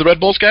 Remember the Red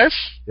Bulls guys?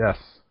 Yes.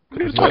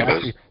 They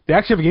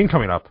actually have a game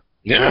coming up.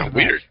 Yeah,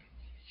 weird.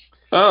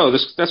 Oh,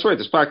 that's right.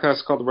 This podcast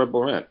is called the Red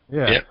Bull Rant.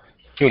 Yeah.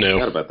 Who knew?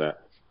 Forgot about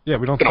that. Yeah,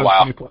 we don't. Been a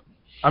while.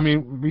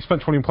 We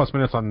spent 20 plus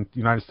minutes on the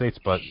United States,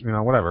 but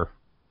whatever.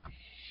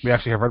 We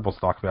actually have Red Bulls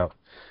to talk about.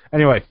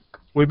 Anyway,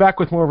 we'll be back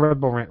with more Red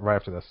Bull Rant right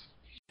after this.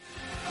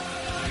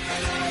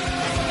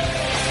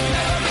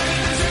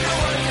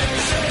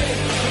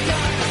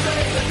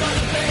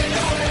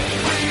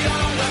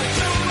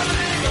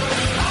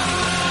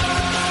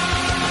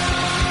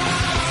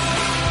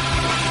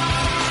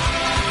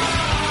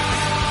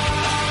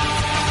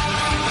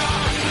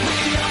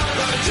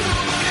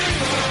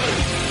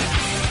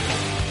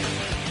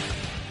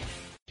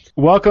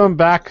 Welcome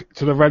back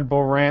to the Red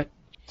Bull Rant.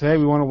 Today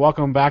we want to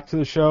welcome back to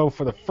the show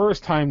for the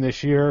first time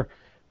this year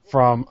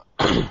from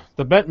the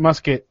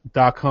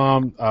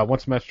BentMusket.com,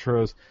 Once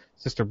Metro's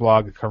sister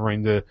blog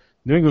covering the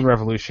New England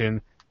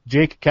Revolution,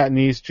 Jake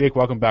Katniss. Jake,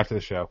 welcome back to the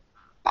show.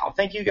 Oh,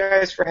 thank you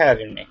guys for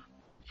having me.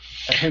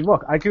 Hey,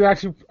 look, I could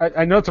actually,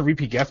 I know it's a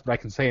repeat guest, but I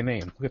can say a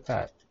name. Look at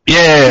that.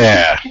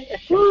 Yeah.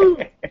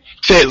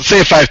 Say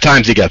it 5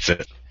 times, he gets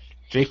it.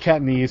 Jake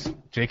Katniss,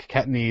 Jake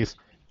Katniss,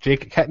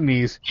 Jake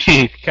Katniss,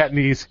 Jake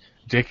Katniss,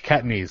 Jake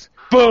Katniss.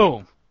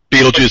 Boom!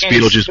 Beetlejuice,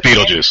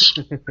 Beetlejuice.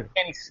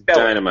 Can he spell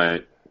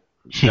Dynamite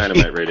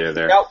radio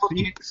there. Without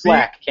looking at the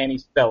Slack, can he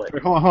spell it?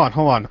 Wait, hold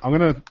on. I'm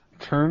going to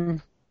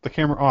turn the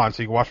camera on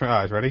so you can watch my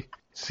eyes. Ready?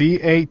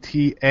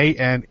 Catanese.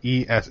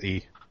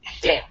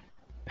 Damn.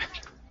 Look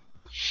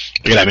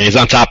at that, man. He's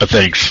on top of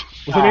things.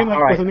 With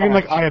a name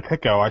like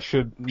Ayapico, I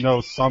should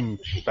know some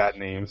bad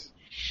names.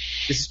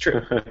 This is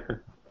true.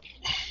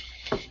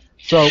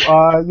 So,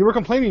 you were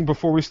complaining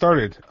before we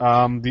started.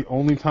 The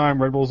only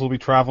time Red Bulls will be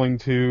traveling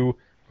to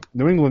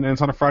New England, and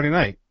it's on a Friday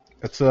night.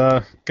 It's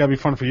gotta be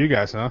fun for you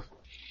guys, huh?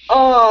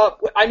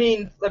 I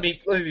mean, let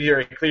me be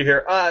very clear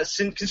here.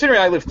 Considering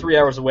I live 3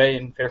 hours away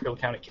in Fairfield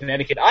County,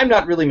 Connecticut, I'm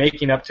not really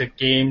making up to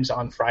games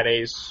on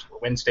Fridays or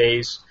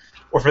Wednesdays,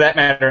 or for that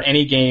matter,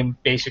 any game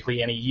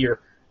basically any year.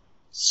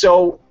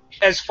 So,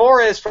 as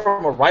far as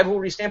from a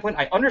rivalry standpoint,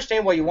 I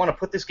understand why you want to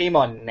put this game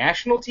on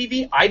national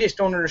TV. I just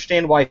don't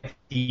understand why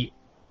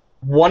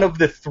one of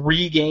the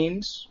 3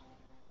 games,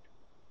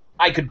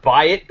 I could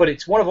buy it, but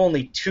it's one of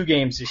only 2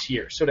 games this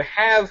year. So to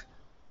have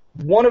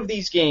one of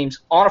these games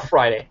on a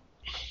Friday,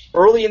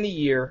 early in the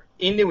year,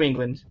 in New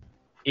England,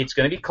 it's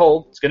going to be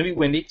cold, it's going to be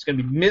windy, it's going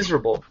to be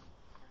miserable.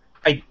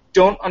 I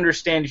don't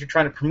understand if you're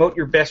trying to promote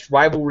your best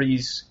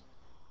rivalries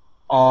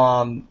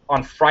on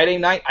Friday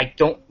night. I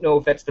don't know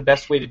if that's the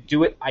best way to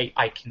do it.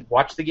 I can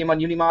watch the game on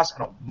Unimas. I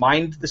don't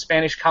mind the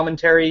Spanish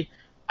commentary.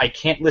 I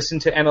can't listen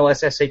to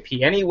MLS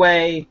SAP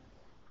anyway.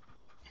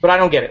 But I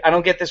don't get it. I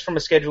don't get this from a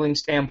scheduling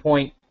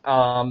standpoint.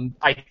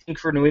 I think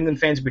for New England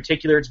fans in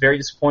particular, it's very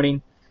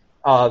disappointing.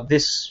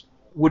 This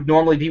would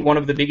normally be one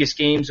of the biggest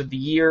games of the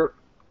year,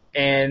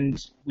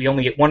 and we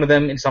only get one of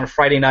them, and it's on a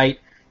Friday night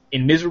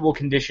in miserable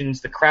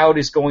conditions. The crowd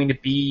is going to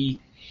be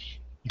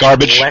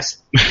Garbage.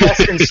 less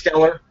than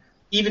stellar,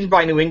 even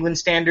by New England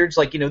standards.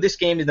 Like, this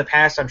game in the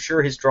past, I'm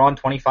sure has drawn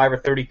 25 or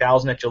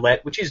 30,000 at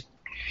Gillette, which is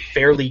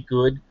fairly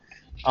good.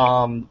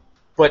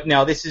 But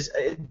now this is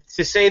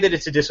to say that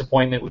it's a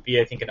disappointment would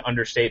be, I think, an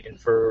understatement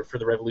for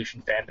the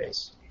Revolution fan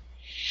base.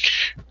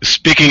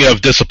 Speaking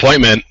of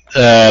disappointment,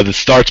 the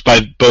starts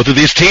by both of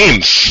these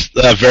teams,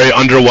 very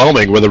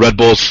underwhelming, where the Red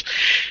Bulls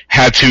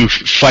had to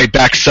fight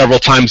back several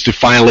times to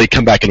finally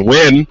come back and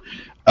win.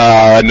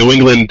 New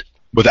England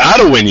without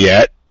a win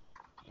yet.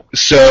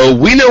 So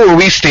we know where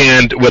we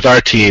stand with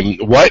our team.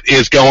 What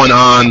is going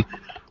on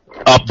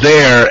up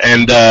there?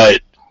 And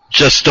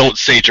just don't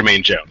say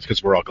Jermaine Jones,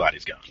 because we're all glad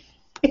he's gone.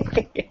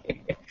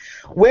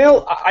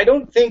 Well, I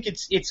don't think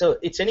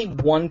it's any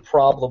one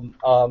problem.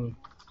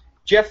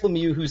 Jeff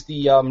Lemieux, who's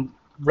the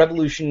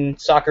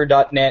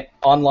RevolutionSoccer.net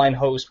online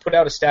host, put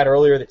out a stat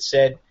earlier that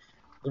said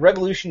the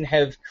Revolution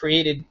have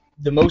created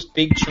the most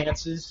big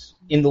chances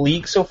in the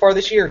league so far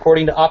this year,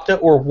 according to Opta,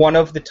 or one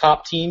of the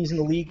top teams in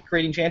the league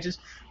creating chances,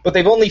 but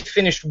they've only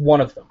finished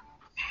one of them.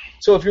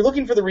 So if you're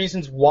looking for the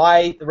reasons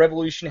why the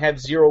Revolution have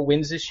 0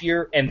 wins this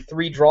year and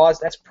 3 draws,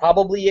 that's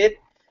probably it.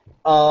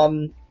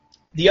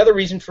 The other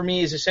reason for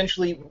me is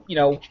essentially,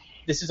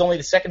 this is only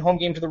the second home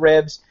game for the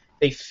Rebs.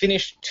 They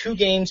finished 2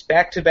 games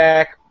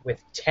back-to-back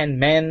with 10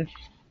 men.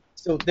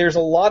 So there's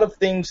a lot of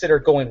things that are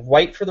going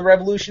right for the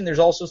Revolution. There's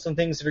also some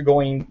things that are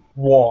going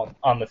wrong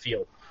on the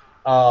field.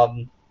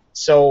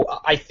 So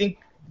I think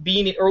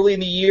being early in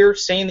the year,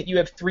 saying that you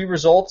have 3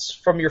 results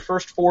from your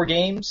first 4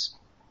 games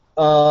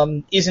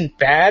isn't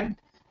bad.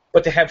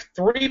 But to have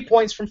 3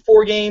 points from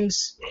 4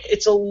 games,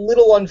 it's a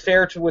little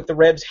unfair to what the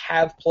Rebs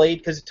have played,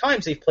 because at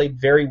times they've played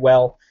very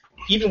well,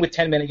 even with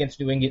 10 men against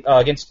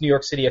New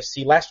York City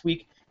FC last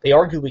week. They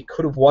arguably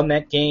could have won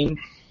that game.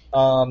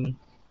 One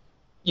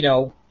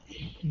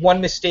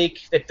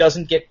mistake that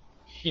doesn't get,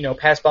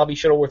 past Bobby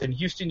Shuttleworth in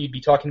Houston, you'd be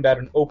talking about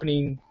an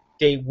opening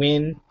day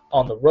win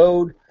on the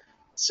road.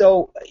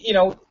 So,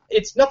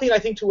 it's nothing, I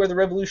think, to where the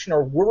Revolution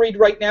are worried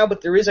right now, but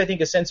there is, I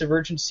think, a sense of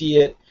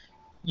urgency.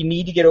 You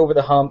need to get over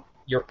the hump.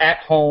 You're at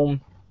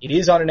home. It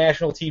is on a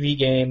national TV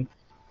game.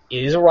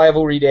 It is a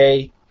rivalry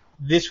day.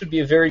 This would be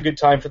a very good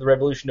time for the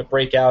Revolution to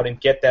break out and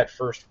get that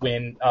first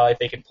win if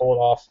they can pull it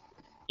off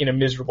in a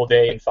miserable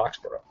day in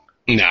Foxborough.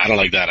 No, I don't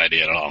like that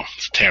idea at all.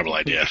 It's a terrible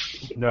idea.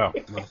 No.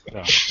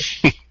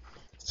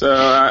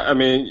 So,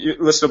 you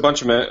listed a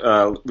bunch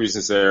of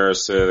reasons there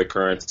as to the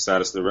current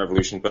status of the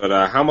Revolution,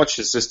 but how much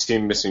is this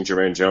team missing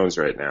Jermaine Jones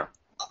right now?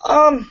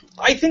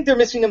 I think they're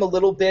missing him a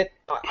little bit.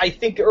 I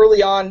think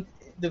early on,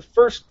 the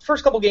first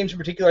couple games in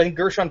particular, I think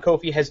Gershon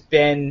Kofi has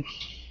been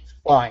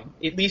fine,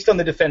 at least on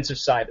the defensive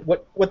side.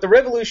 What the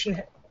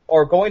Revolution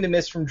are going to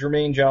miss from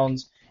Jermaine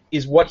Jones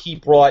is what he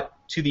brought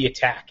to the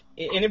attack.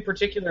 And in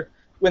particular,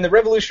 when the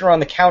Revolution are on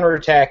the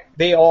counterattack,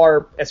 they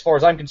are, as far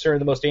as I'm concerned,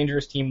 the most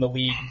dangerous team in the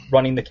league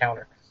running the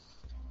counter.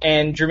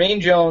 And Jermaine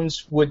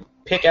Jones would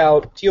pick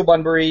out Theo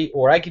Bunbury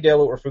or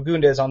Aikidelo or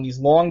Fagundes on these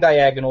long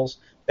diagonals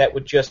that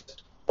would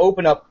just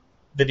open up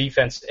the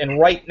defense. And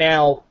right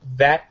now,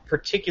 that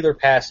particular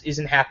pass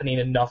isn't happening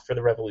enough for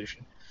the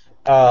Revolution.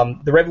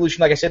 The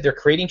Revolution, like I said, they're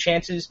creating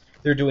chances.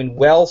 They're doing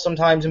well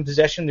sometimes in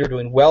possession. They're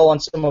doing well on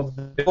some of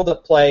the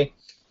build-up play.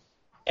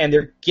 And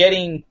they're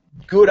getting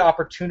good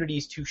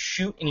opportunities to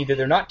shoot, and either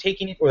they're not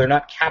taking it or they're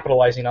not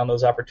capitalizing on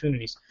those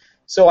opportunities.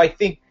 So I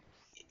think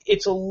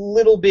it's a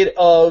little bit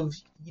of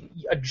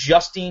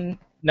adjusting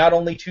not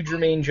only to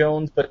Jermaine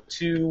Jones, but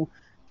to,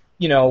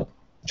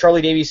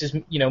 Charlie Davies has,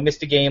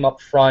 missed a game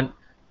up front.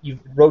 You're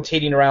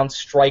rotating around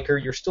striker.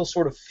 You're still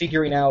sort of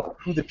figuring out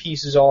who the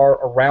pieces are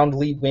around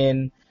Lee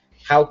Wynn,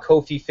 how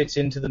Kofi fits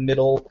into the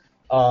middle.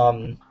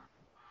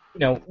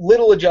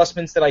 Little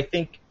adjustments that I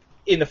think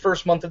in the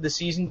first month of the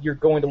season you're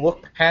going to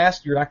look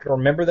past. You're not going to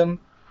remember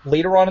them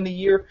later on in the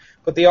year,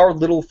 but they are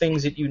little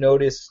things that you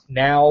notice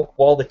now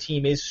while the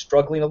team is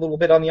struggling a little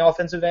bit on the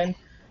offensive end.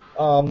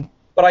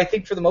 But I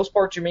think for the most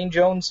part, Jermaine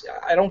Jones,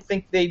 I don't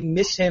think they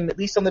miss him, at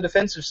least on the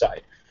defensive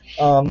side.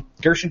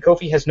 Gershon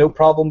Kofi has no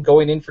problem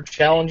going in for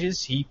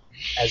challenges. He,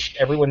 as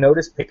everyone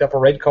noticed, picked up a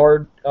red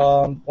card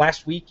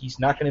last week. He's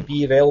not going to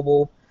be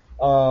available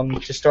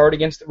to start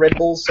against the Red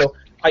Bulls. So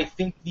I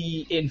think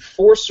the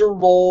enforcer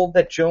role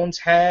that Jones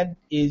had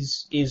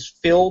is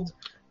filled,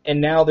 and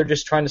now they're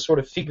just trying to sort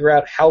of figure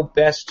out how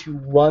best to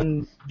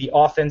run the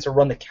offense or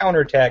run the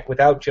counterattack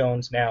without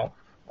Jones now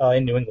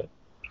in New England.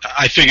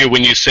 I figure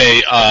when you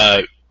say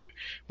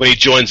when he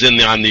joins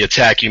in on the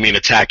attack, you mean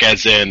attack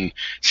as in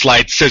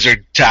slide scissor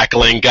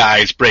tackling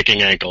guys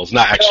breaking ankles,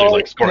 not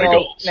actually scoring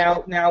goals.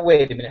 Now,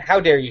 wait a minute. How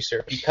dare you,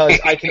 sir? Because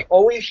I can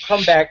always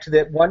come back to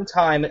that one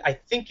time, I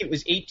think it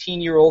was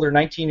 18-year-old or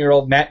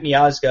 19-year-old Matt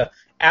Miazga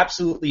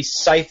absolutely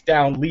scythed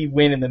down Lee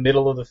Wynn in the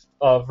middle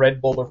of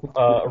Red Bull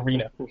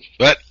Arena.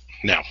 But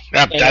no,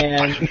 that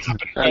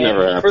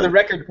never happened. For the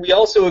record, we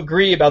also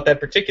agree about that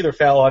particular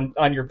foul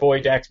on your boy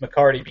Dax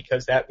McCarty,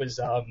 because that was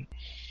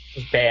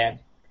bad.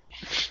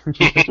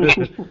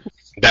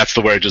 That's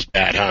the word, just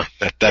bad, huh?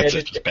 That's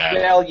just bad.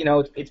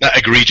 Well, it's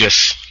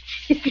egregious.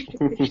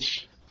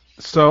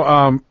 So,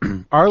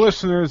 our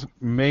listeners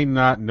may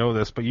not know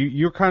this, but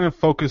you're kind of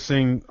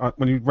focusing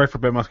when you write for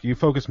BetMusket, you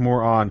focus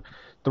more on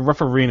the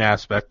refereeing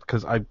aspect,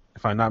 because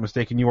if I'm not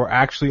mistaken, you are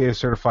actually a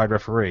certified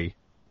referee.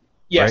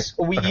 Yes,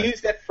 right? We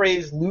use that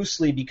phrase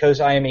loosely because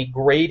I am a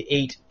grade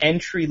 8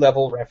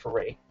 entry-level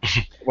referee.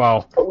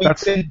 Well, but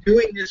we've been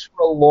doing this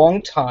for a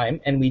long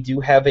time, and we do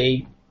have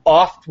a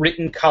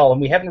oft-written column.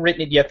 We haven't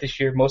written it yet this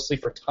year, mostly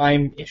for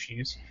time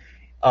issues.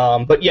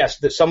 But yes,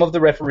 some of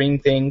the refereeing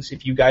things,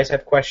 if you guys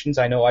have questions,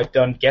 I know I've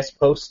done guest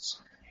posts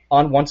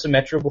on Once a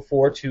Metro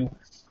before to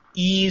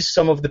ease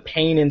some of the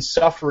pain and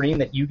suffering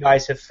that you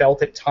guys have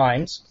felt at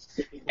times.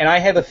 And I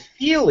have a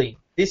feeling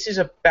this is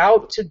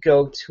about to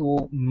go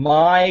to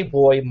my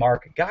boy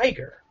Mark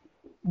Geiger.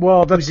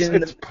 Well, who's in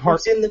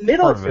the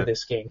middle for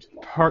this game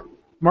tomorrow.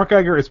 Mark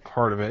Geiger is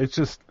part of it. It's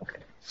just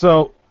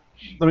so.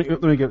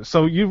 Let me get.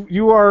 So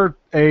you are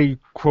a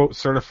quote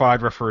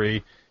certified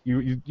referee.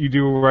 You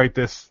do write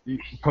this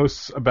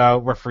posts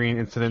about refereeing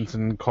incidents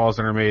and calls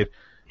that are made.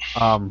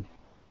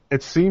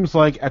 It seems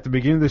like at the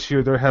beginning of this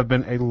year there have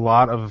been a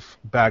lot of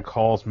bad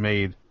calls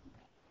made.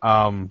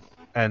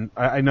 And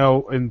I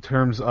know in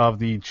terms of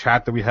the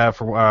chat that we have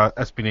for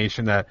SB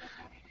Nation that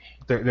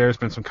there's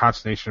been some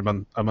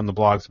consternation among the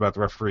blogs about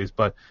the referees.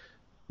 But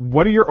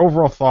what are your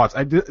overall thoughts?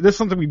 This is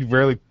something we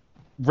rarely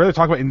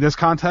talk about in this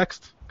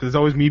context, because it's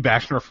always me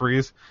bashing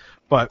referees.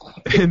 But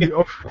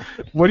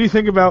what do you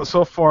think about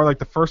so far, like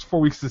the first 4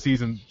 weeks of the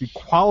season, the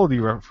quality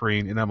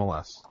refereeing in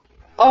MLS?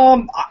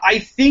 I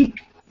think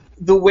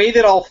the way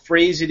that I'll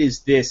phrase it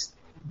is this.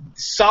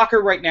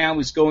 Soccer right now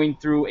is going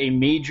through a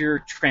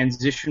major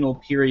transitional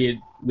period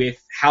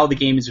with how the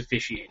game is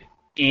officiated.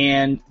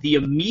 And the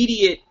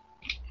immediate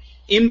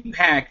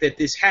impact that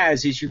this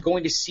has is you're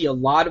going to see a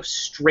lot of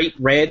straight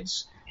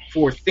reds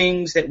for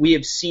things that we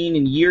have seen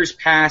in years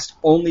past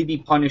only be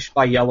punished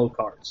by yellow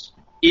cards,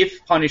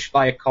 if punished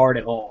by a card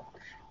at all.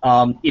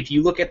 If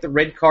you look at the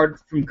red card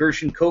from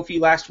Gershon Kofi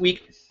last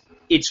week,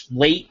 it's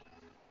late,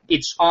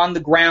 it's on the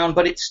ground,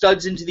 but it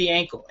studs into the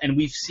ankle. And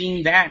we've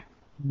seen that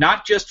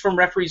not just from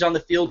referees on the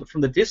field, but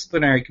from the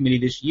disciplinary committee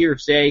this year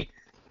say,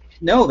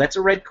 no, that's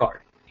a red card.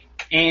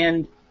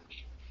 And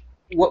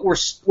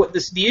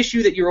the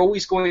issue that you're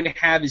always going to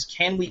have is,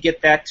 can we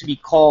get that to be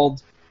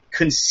called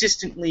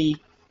consistently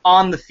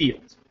on the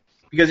field?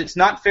 Because it's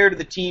not fair to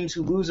the teams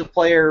who lose a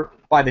player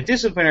by the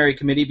disciplinary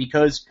committee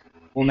because,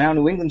 well, now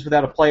New England's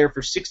without a player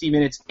for 60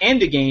 minutes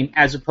and a game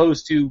as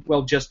opposed to,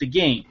 well, just a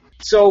game.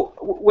 So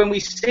when we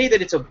say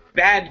that it's a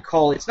bad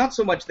call, it's not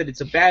so much that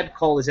it's a bad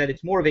call as that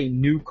it's more of a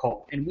new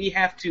call. And we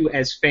have to,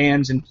 as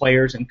fans and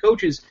players and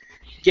coaches,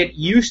 get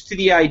used to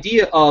the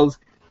idea of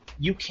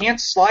you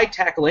can't slide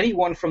tackle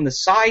anyone from the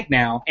side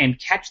now and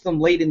catch them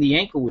late in the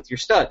ankle with your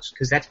studs,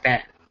 because that's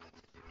bad.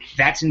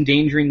 That's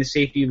endangering the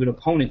safety of an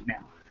opponent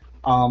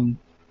now.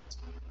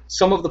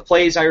 Some of the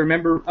plays I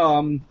remember,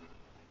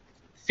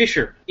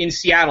 Fisher in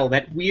Seattle,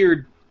 that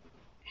weird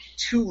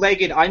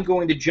two-legged, I'm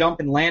going to jump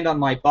and land on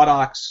my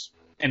buttocks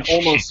and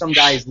almost some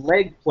guy's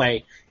leg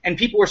play. And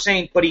people were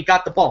saying, but he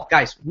got the ball.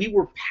 Guys, we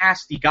were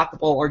past the got the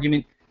ball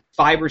argument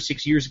 5 or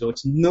 6 years ago.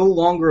 It's no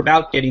longer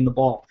about getting the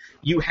ball.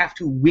 You have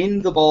to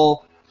win the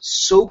ball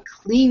so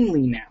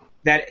cleanly now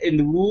that in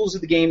the rules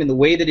of the game and the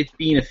way that it's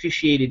being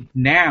officiated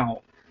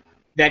now,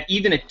 that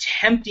even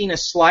attempting a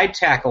slide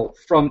tackle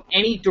from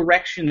any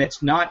direction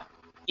that's not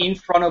in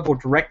front of or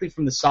directly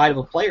from the side of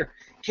a player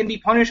can be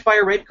punished by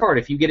a red card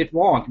if you get it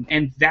wrong.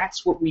 And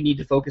that's what we need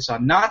to focus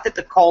on. Not that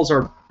the calls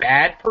are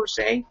bad per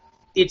se,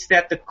 it's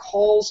that the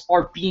calls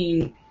are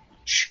being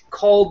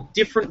called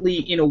differently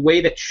in a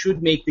way that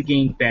should make the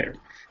game better.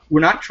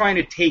 We're not trying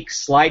to take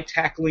slide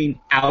tackling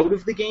out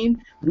of the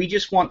game. We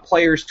just want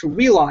players to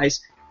realize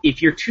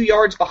if you're 2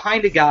 yards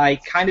behind a guy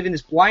kind of in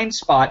this blind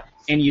spot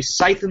and you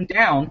scythe him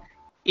down,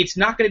 it's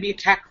not going to be a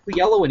tactical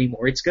yellow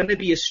anymore. It's going to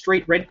be a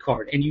straight red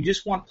card. And you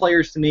just want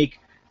players to make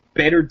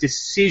better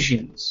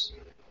decisions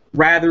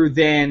rather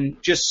than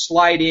just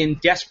slide in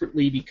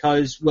desperately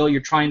because, well,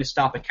 you're trying to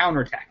stop a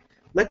counterattack.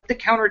 Let the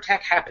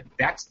counterattack happen.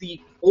 That's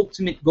the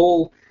ultimate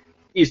goal,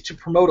 is to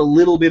promote a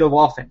little bit of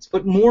offense.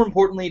 But more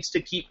importantly, it's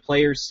to keep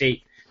players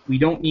safe. We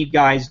don't need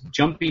guys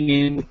jumping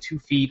in with 2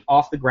 feet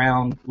off the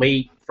ground,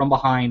 late, from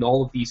behind,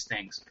 all of these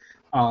things.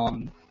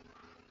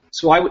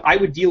 So I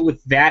would deal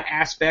with that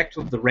aspect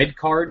of the red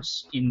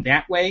cards in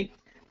that way.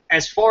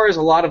 As far as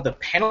a lot of the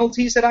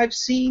penalties that I've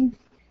seen,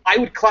 I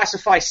would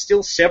classify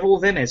still several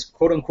of them as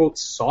quote-unquote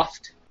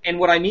soft. And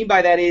what I mean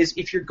by that is,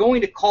 if you're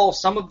going to call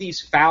some of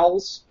these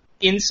fouls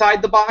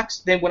inside the box,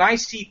 then when I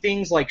see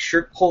things like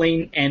shirt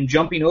pulling and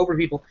jumping over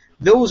people,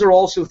 those are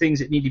also things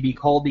that need to be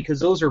called, because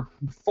those are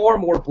far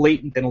more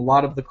blatant than a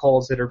lot of the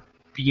calls that are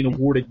being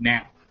awarded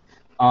now.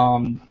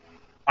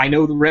 I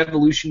know the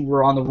Revolution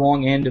were on the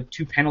wrong end of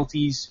 2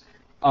 penalties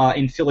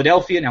in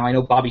Philadelphia. Now, I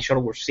know Bobby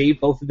Shuttleworth saved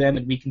both of them,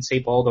 and we can say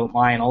ball don't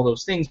lie and all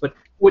those things, but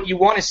what you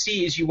want to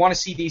see is you want to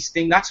see these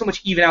things not so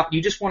much even out,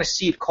 you just want to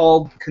see it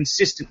called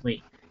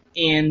consistently.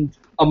 And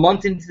a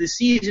month into the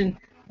season,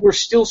 we're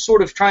still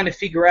sort of trying to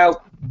figure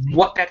out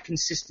what that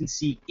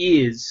consistency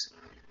is,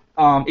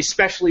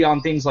 especially on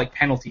things like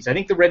penalties. I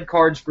think the red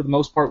cards, for the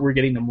most part, we're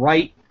getting them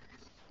right,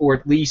 or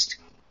at least,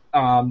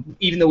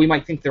 even though we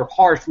might think they're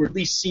harsh, we're at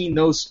least seeing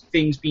those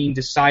things being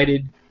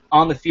decided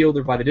on the field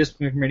or by the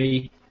disciplinary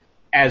committee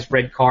as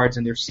red cards,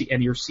 and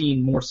you're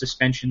seeing more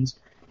suspensions.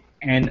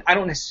 And I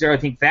don't necessarily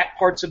think that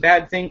part's a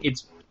bad thing.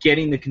 It's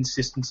getting the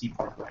consistency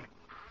part right.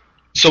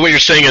 So what you're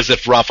saying is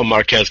if Rafa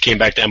Marquez came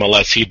back to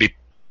MLS, he'd be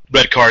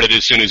red carded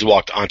as soon as he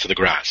walked onto the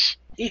grass.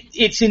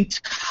 It's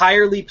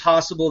entirely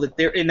possible that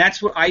and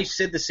that's what I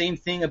said the same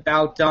thing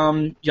about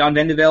John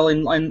Vendeville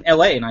in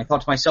L.A., and I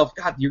thought to myself,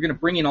 God, you're going to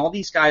bring in all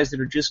these guys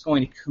that are just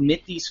going to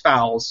commit these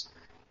fouls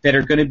that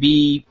are going to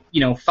be,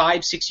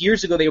 5-6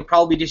 years ago, they were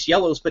probably just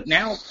yellows, but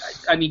now,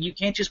 I mean, you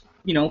can't just,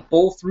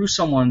 bowl through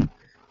someone.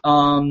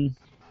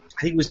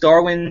 I think it was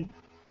Darwin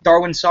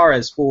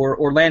Saras for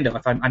Orlando,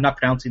 if I'm not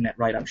pronouncing that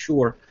right, I'm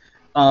sure,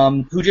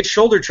 who just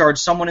shoulder charged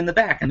someone in the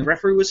back, and the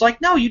referee was like,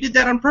 no, you did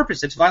that on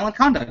purpose, it's violent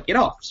conduct, get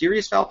off,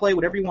 serious foul play,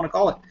 whatever you want to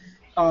call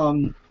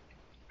it.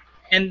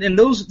 And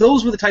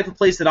those were the type of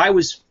plays that I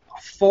was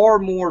far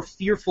more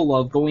fearful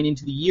of going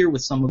into the year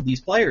with some of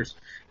these players.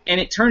 And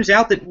it turns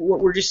out that what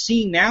we're just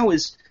seeing now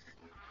is,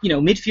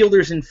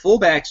 midfielders and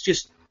fullbacks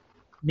just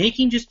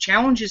making just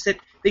challenges that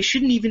they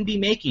shouldn't even be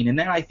making. And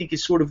that, I think,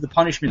 is sort of the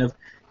punishment of,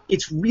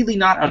 it's really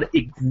not an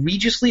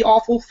egregiously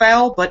awful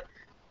foul, but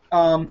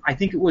I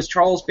think it was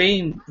Charles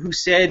Bain who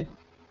said,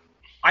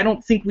 I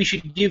don't think we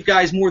should give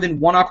guys more than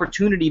one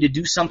opportunity to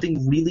do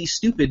something really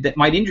stupid that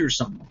might injure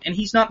someone. And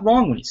he's not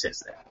wrong when he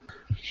says that.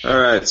 All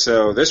right,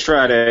 so this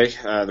Friday,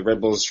 the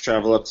Red Bulls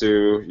travel up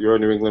to your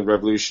New England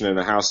Revolution in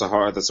a house of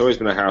horrors. That's always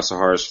been a house of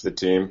horrors for the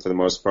team, for the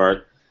most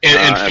part.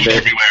 And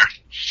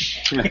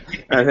everywhere.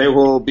 And they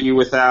will be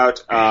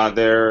without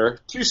their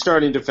 2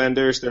 starting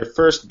defenders, their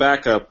first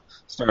backup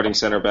starting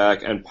center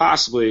back, and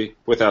possibly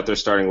without their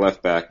starting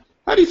left back.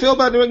 How do you feel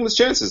about New England's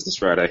chances this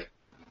Friday?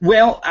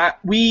 Well, I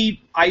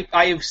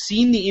have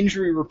seen the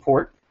injury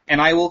report,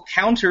 and I will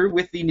counter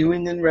with the New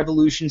England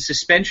Revolution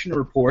suspension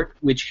report,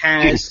 which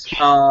has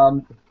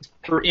from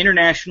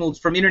international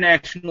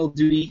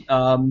duty,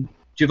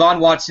 Javon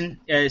Watson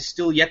is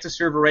still yet to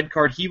serve a red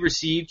card. He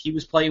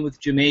was playing with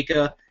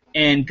Jamaica,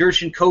 and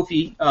Gershon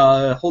Kofi,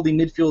 holding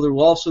midfielder,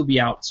 will also be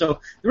out. So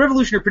the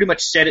Revolution are pretty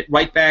much set it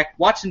right back.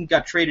 Watson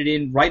got traded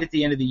in right at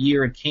the end of the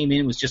year and came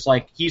in, was just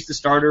like, he's the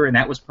starter, and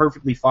that was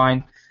perfectly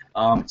fine.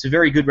 It's a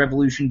very good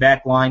Revolution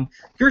back line.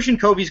 Gershon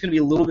Kofi is going to be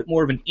a little bit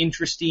more of an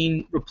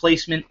interesting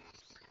replacement.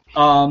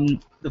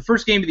 The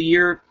first game of the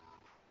year,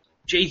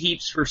 Jay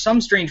Heaps, for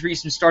some strange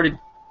reason, started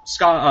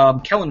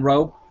Kellen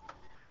Rowe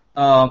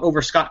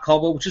over Scott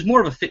Caldwell, which is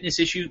more of a fitness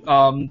issue,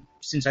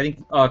 since I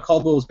think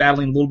Caldwell was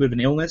battling a little bit of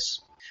an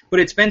illness. But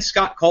it's been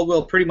Scott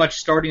Caldwell pretty much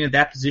starting at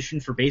that position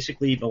for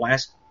basically the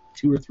last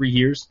 2 or 3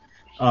 years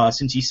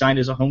since he signed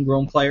as a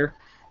homegrown player.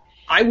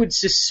 I would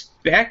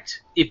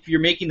suspect, if you're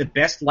making the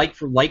best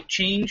like-for-like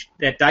change,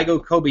 that Daigo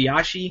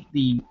Kobayashi,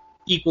 the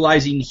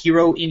equalizing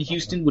hero in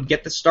Houston, would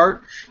get the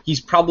start.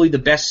 He's probably the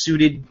best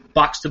suited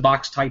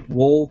box-to-box type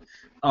role.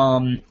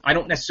 I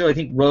don't necessarily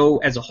think Rowe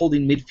as a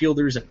holding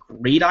midfielder is a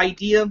great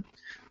idea,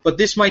 but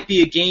this might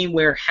be a game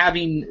where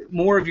having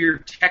more of your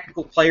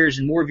technical players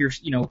and more of your,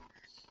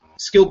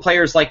 skilled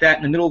players like that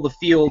in the middle of the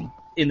field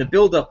in the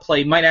build-up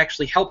play might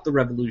actually help the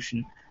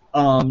Revolution,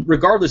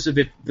 regardless of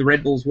if the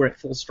Red Bulls were at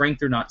full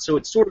strength or not. So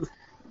it's sort of,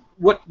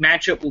 what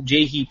matchup will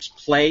Jay Heaps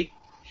play?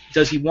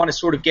 Does he want to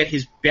sort of get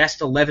his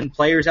best 11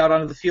 players out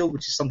onto the field,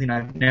 which is something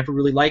I've never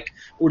really liked,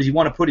 or does he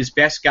want to put his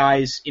best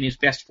guys in his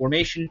best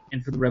formation?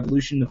 And for the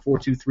Revolution, the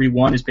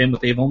 4-2-3-1 has been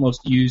what they've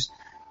almost used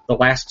the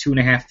last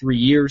 2.5, 3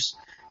 years.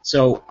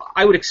 So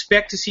I would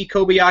expect to see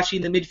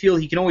Kobayashi in the midfield.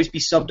 He can always be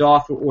subbed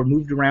off or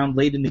moved around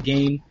late in the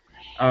game.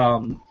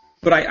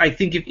 But I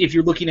think if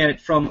you're looking at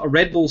it from a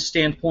Red Bulls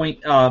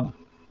standpoint, of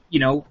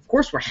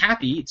course we're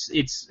happy.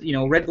 It's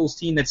Red Bulls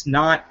team that's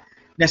not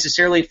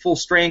necessarily at full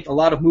strength, a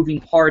lot of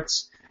moving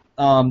parts.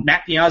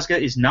 Matt Piazza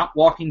is not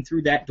walking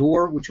through that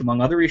door, which,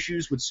 among other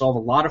issues, would solve a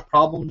lot of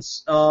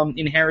problems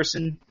in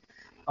Harrison.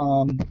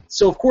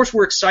 So, of course,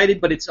 we're excited,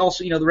 but it's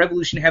also, the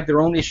Revolution have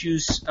their own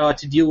issues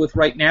to deal with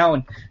right now,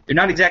 and they're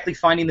not exactly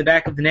finding the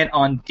back of the net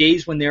on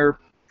days when they're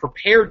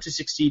prepared to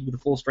succeed with a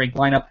full-strength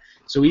lineup.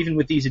 So even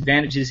with these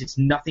advantages, it's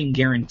nothing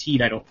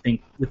guaranteed, I don't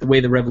think, with the way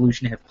the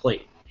Revolution have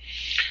played.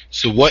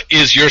 So what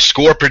is your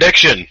score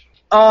prediction?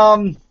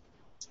 I'm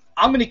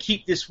going to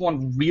keep this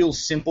one real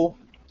simple.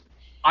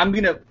 I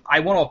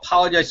want to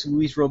apologize to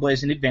Luis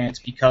Robles in advance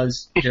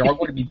because there are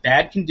going to be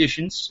bad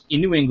conditions in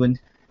New England.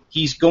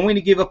 He's going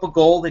to give up a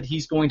goal that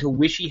he's going to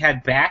wish he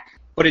had back,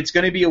 but it's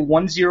going to be a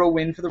 1-0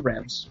 win for the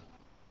Revs.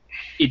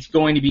 It's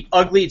going to be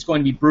ugly. It's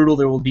going to be brutal.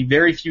 There will be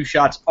very few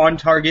shots on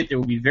target. There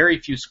will be very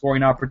few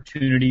scoring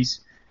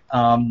opportunities.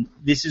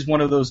 This is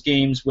one of those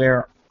games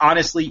where,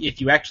 honestly,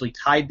 if you actually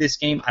tied this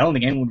game, I don't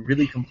think anyone would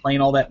really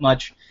complain all that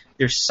much.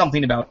 There's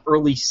something about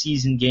early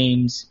season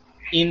games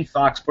in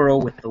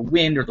Foxborough with the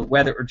wind or the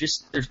weather, or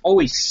just there's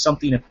always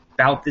something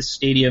about this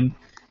stadium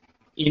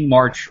in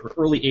March or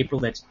early April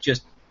that's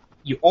just,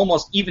 you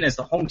almost, even as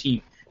the home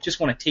team, just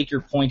want to take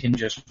your point and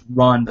just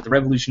run. But the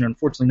Revolution are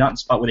unfortunately not in a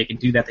spot where they can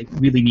do that. They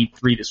really need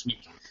 3 this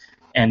week.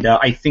 And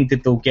I think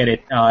that they'll get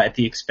it at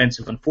the expense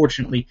of,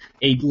 unfortunately,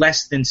 a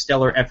less than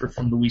stellar effort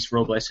from Luis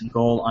Robles in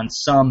goal on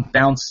some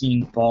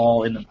bouncing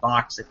ball in the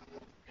box that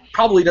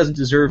probably doesn't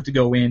deserve to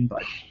go in,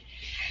 but...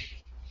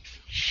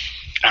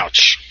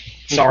 Ouch.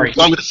 Sorry. That's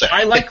what I'm going to say.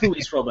 I like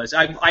Luis Robles.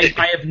 I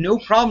have no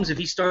problems if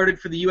he started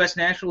for the U.S.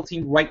 national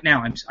team right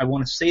now. I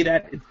want to say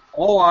that in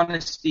all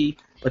honesty,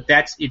 but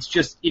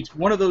it's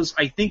one of those,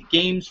 I think,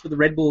 games for the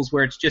Red Bulls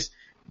where it's just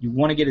you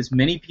want to get as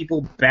many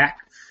people back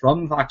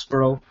from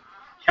Foxborough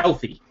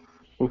healthy.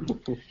 All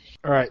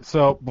right,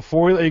 so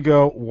before we let you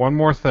go, one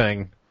more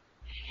thing.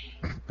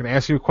 I'm going to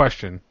ask you a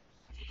question.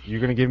 You're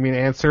going to give me an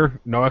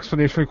answer, no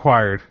explanation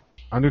required.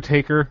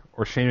 Undertaker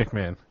or Shane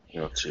McMahon?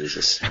 Oh,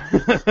 Jesus. You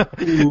have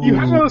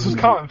to know this was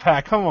coming,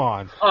 Pat. Come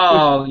on.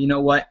 Oh, you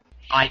know what?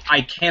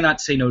 I cannot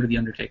say no to the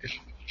Undertaker.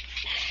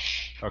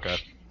 Okay.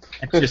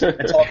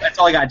 That's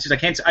all I got. Just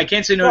I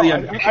can't say no to the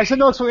Undertaker. I said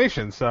no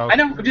explanation, so I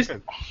know. Just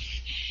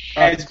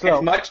as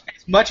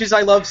much as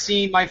I love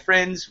seeing my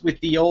friends with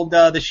the old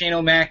the Shane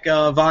O'Mac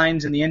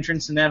vines and the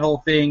entrance and that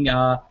whole thing,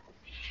 no,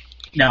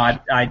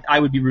 I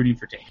would be rooting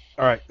for Taker.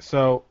 All right.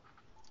 So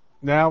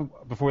now,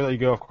 before we let you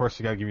go, of course,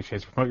 you got to give me a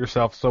chance to promote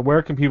yourself. So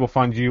where can people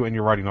find you and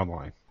your writing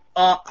online?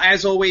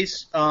 As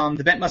always,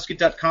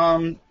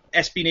 thebentmusket.com,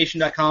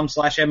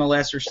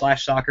 sbnation.com/MLS or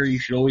 /soccer. You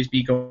should always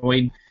be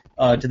going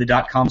to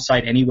the .com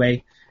site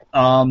anyway.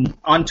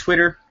 On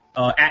Twitter,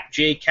 at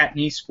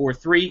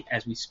jcatnese43,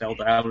 as we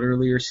spelled out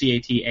earlier,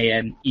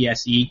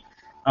 CATANESE.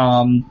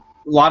 A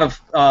lot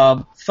of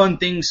fun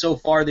things so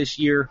far this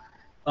year.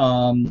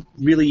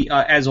 Really,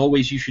 as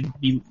always, you should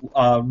be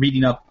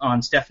reading up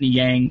on Stephanie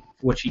Yang,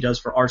 what she does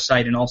for our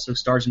site, and also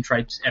Stars and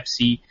Stripes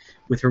FC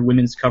with her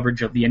women's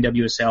coverage of the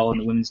NWSL and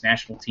the women's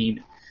national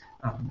team.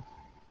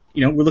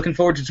 We're looking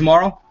forward to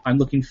tomorrow. I'm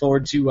looking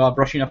forward to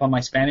brushing up on my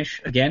Spanish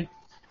again.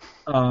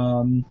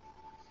 And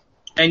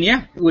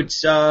yeah,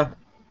 it's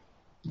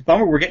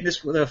bummer we're getting this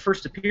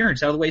first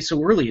appearance out of the way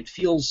so early. It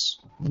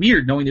feels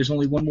weird knowing there's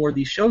only one more of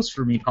these shows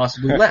for me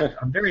possibly left.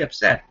 I'm very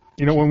upset.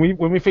 When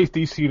we faced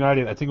DC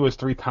United, I think it was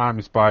 3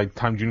 times by the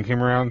time June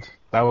came around.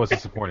 That was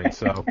disappointing.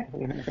 So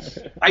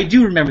I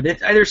do remember that.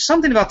 There's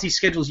something about these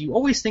schedules. You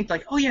always think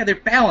like, oh yeah, they're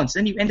balanced.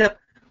 Then you end up,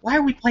 why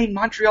are we playing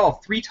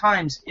Montreal 3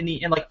 times in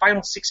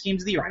final 6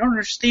 games of the year? I don't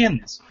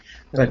understand this.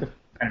 But I don't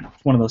know.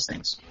 It's one of those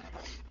things.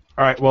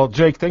 All right. Well,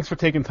 Jake, thanks for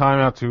taking time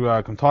out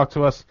to come talk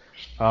to us.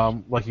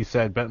 Like you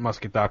said,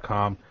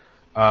 bentmusket.com.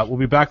 We'll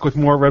be back with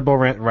more Red Bull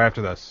Rant right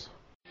after this.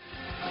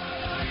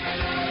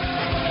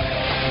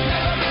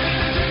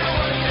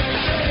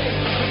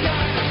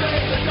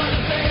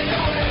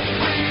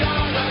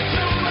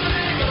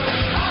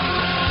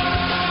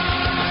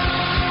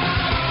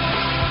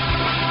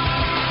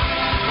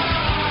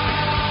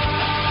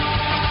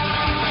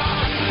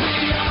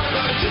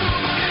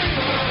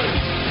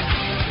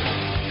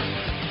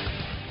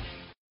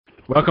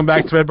 Welcome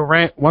back to Red Bull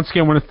Rant. Once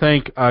again, I want to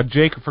thank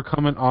Jake for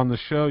coming on the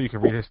show. You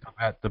can read his stuff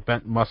at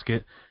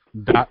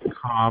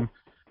thebentmusket.com.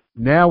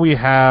 Now we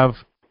have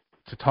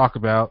to talk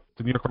about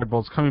the New York Red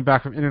Bulls coming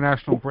back from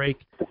international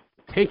break,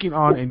 taking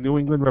on a New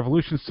England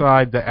Revolution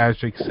side that, as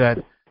Jake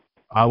said,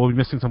 will be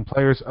missing some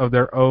players of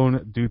their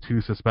own due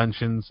to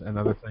suspensions and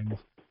other things.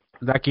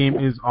 That game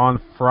is on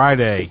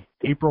Friday,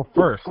 April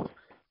 1st,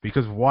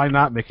 because why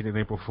not make it an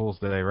April Fool's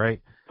Day,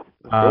 right?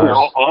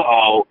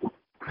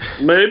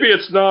 Maybe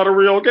it's not a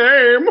real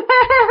game.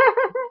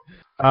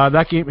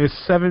 That game is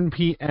 7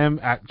 p.m.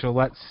 at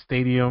Gillette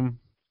Stadium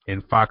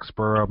in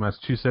Foxborough,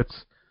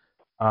 Massachusetts.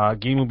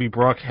 Game will be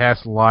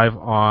broadcast live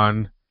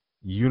on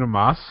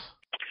Unimas.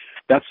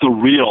 That's the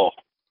real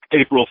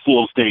April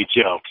Fool's Day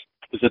joke,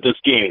 is that this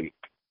game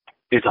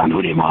is on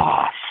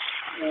Unimas.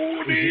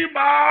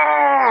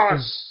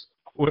 Unimas!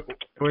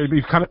 would it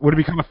be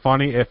kind of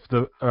funny if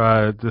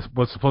this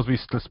was supposed to be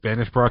the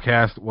Spanish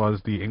broadcast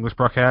was the English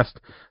broadcast?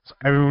 So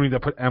everyone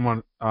that put M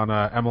on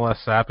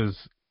MLS app is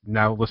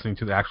now listening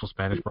to the actual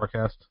Spanish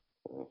broadcast.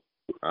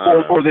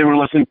 Or they were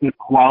listening to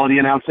quality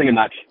announcing and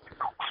not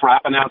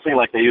crap announcing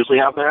like they usually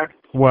have there.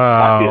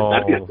 Wow.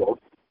 That'd be a goal.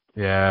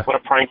 Yeah. What a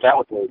prank that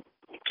would be.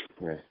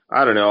 Yeah.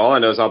 I don't know. All I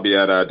know is I'll be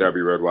at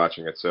Derby Road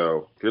watching it.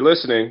 So if you're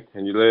listening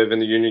and you live in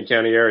the Union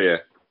County area,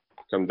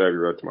 come Derby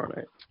Road tomorrow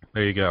night.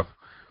 There you go.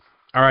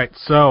 All right.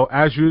 So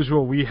as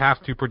usual, we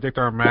have to predict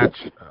our match.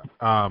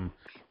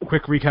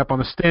 Quick recap on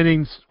the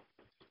standings.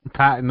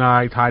 Pat and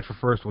I tied for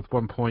first with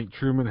 1 point.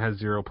 Truman has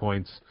 0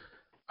 points.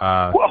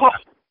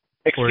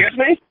 Excuse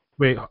me?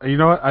 Wait, you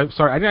know what? I'm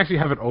sorry. I didn't actually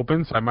have it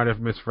open, so I might have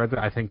misread that.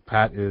 I think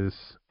Pat is...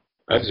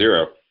 I have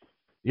 0.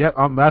 Yep,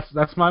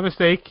 that's my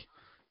mistake.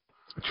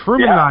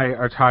 Truman and I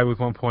are tied with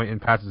 1 point,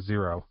 and Pat's is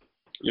 0.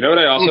 You know what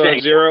I also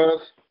have 0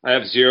 of? I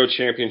have 0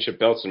 championship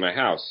belts in my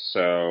house,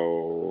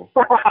 so...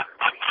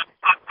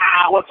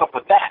 What's up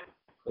with that?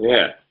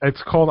 Yeah.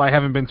 It's called I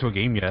haven't been to a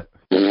game yet.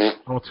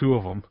 All 2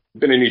 of them.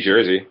 Been in New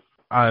Jersey.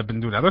 I've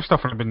been doing other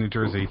stuff when I've been in New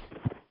Jersey.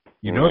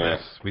 You know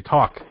this. We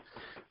talk.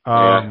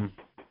 Yeah.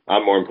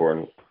 I'm more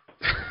important.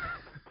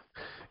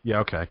 Yeah,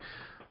 okay.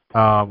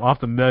 I'll have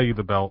to mail you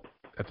the belt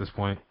at this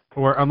point.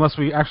 Or unless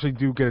we actually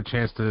do get a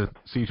chance to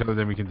see each other,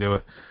 then we can do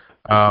it.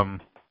 All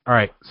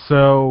right,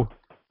 so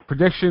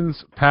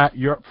predictions. Pat,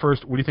 you're up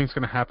first. What do you think is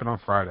going to happen on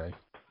Friday?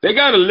 They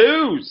got to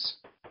lose.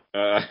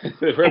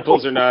 The Red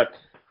Bulls are not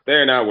 –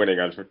 they're not winning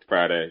on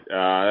Friday.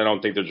 I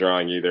don't think they're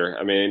drawing either.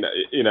 I mean,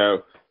 you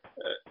know,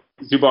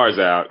 Zubar's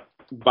out.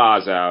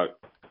 Ba's out.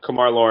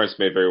 Kamar Lawrence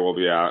may very well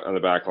be out on the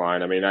back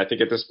line. I mean, I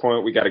think at this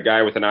point we got a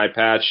guy with an eye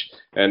patch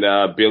and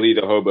Billy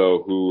the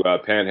Hobo who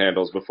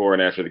panhandles before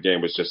and after the game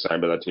was just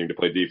signed by that team to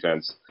play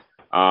defense.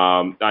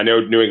 I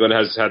know New England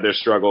has had their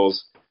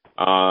struggles,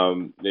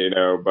 you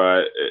know,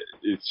 but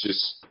it's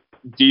just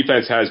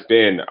defense has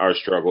been our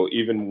struggle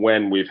even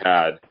when we've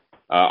had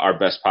our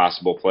best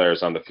possible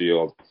players on the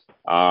field.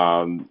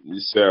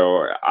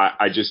 So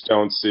I just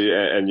don't see,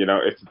 and you know,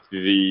 if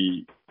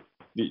the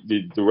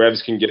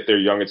Revs can get their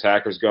young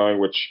attackers going,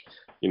 which,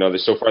 you know,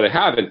 so far they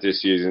haven't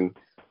this season,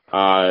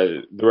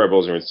 the Red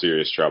Bulls are in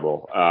serious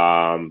trouble.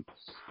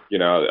 You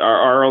know,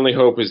 our only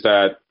hope is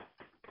that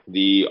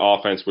the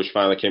offense, which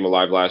finally came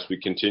alive last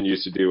week,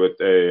 continues to do what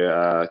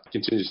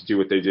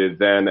they did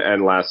then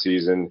and last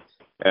season,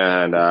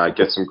 and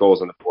get some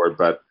goals on the board.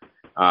 But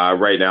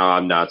right now,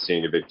 I'm not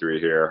seeing a victory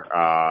here.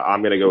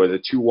 I'm going to go with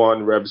a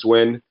 2-1 Revs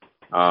win.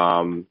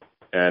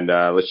 And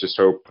let's just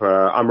hope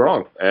I'm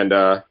wrong. And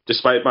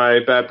despite my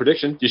bad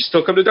prediction, you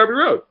still come to Derby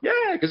Road. Yeah,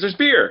 because there's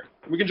beer.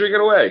 We can drink it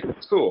away.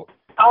 It's cool.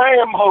 I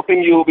am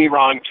hoping you will be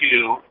wrong,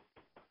 too.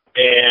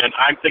 And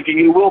I'm thinking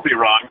you will be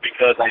wrong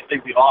because I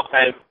think the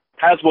offense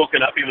has woken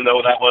up, even though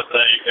that was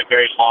a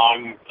very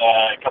long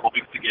couple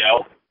weeks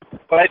ago.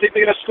 But I think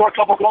they're going to score a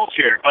couple goals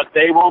here. But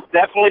they will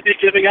definitely be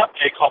giving up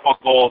a couple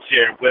goals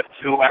here with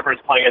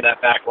whoever's playing in that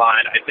back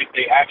line. I think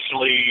they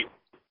actually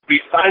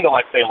re-signed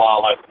Alexei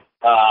Lawless.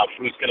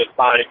 Who's going to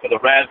sign for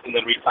the Reds and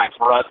then re-signs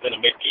for us in a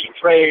mid-game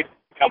trade,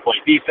 come play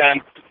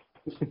defense,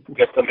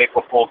 get some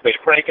April Fool's Day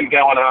pranking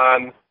going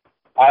on.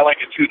 I like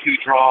a 2-2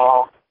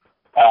 draw.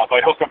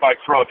 By hook or by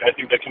crook, I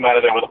think they come out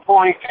of there with a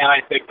point, and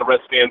I think the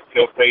Reds fans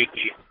go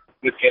crazy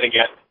with getting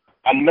it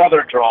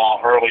another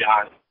draw early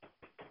on.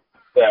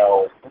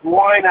 So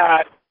why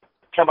not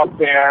come up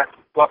there,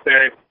 go up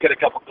there, get a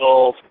couple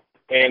goals,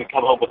 and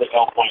come home with an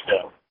L point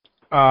though?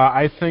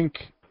 I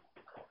think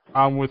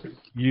I'm with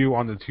you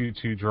on the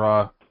 2-2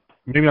 draw.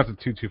 Maybe not the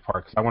 2-2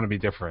 part because I want to be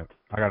different.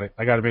 I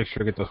gotta make sure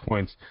to get those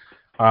points.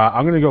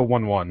 I'm gonna go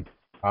 1-1.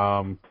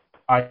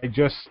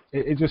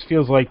 It just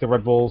feels like the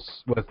Red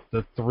Bulls with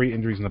the 3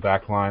 injuries in the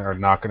back line are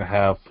not gonna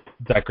have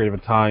that great of a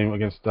time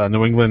against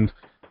New England.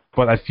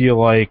 But I feel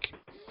like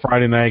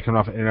Friday night coming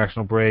off an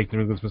international break,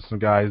 New England's missing some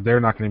guys. They're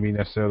not going to be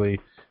necessarily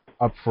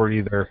up for it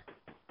either.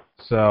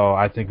 So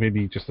I think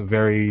maybe just a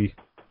very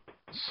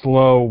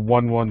slow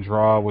 1-1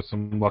 draw with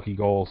some lucky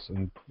goals,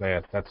 and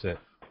that's it.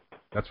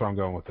 That's where I'm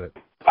going with it.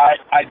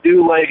 I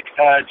do like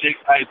Jake's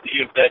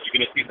idea that you're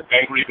going to see the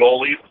angry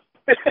goalies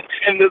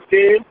in this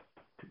game,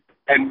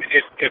 and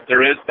if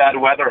there is bad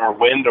weather or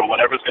wind or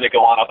whatever's going to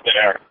go on up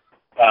there,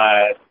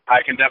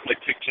 I can definitely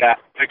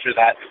picture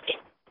that.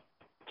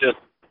 Just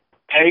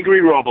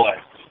angry Robles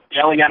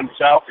yelling at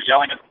himself or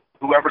yelling at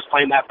whoever's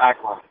playing that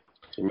back line.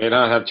 He may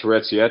not have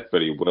Tourette's yet,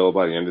 but he will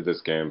by the end of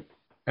this game.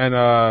 And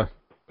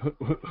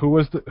who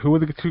were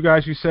the 2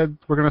 guys you said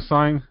were going to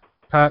sign,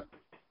 Pat?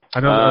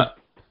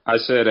 I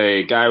said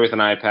a guy with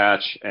an eye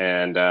patch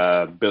and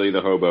Billy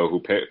the Hobo who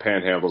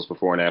panhandles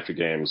before and after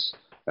games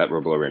at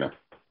Roble Arena.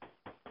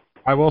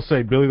 I will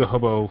say Billy the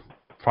Hobo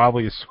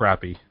probably is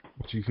scrappy,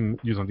 which you can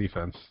use on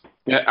defense.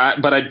 Yeah,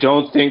 but I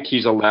don't think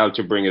he's allowed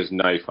to bring his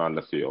knife on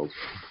the field.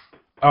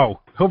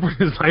 Oh, he'll bring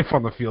his knife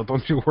on the field.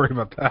 Don't you worry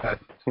about that.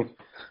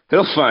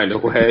 He'll find a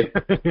way.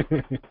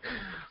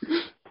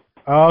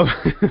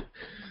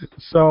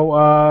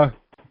 So,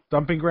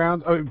 dumping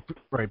ground. Oh,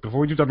 right. Before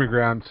we do dumping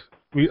ground,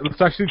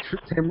 Let's actually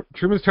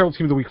Truman's terrible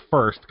team of the week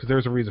first, because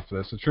there's a reason for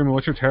this. So Truman,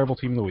 what's your terrible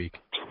team of the week?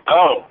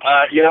 Oh,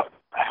 I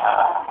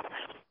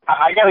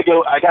gotta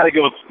go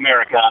with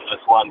America on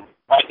this one.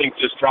 I think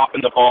just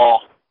dropping the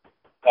ball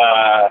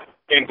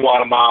in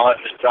Guatemala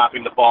and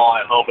dropping the ball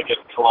at home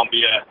against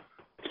Colombia,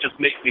 it just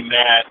makes me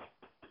mad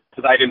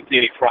because I didn't see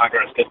any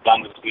progress get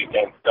done this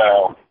weekend.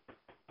 So,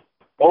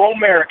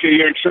 America,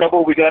 you're in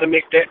trouble. We got to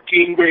make that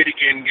team great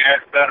again,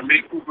 guys. Got to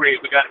make them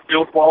great. We got to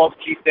build walls,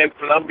 keep them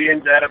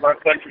Colombians out of our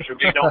country so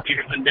they don't beat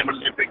us in them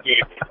Olympic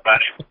games.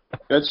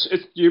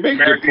 You make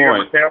a good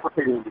point.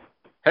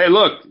 Hey,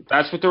 look,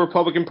 that's what the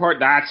Republican Party.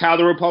 That's how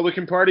the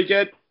Republican Party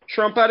get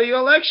Trump out of the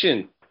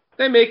election.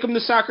 They make him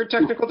the soccer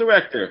technical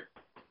director.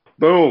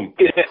 Boom.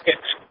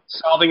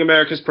 Solving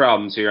America's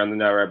problems here on the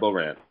Now Red Bull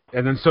Rant.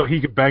 And then so he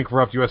could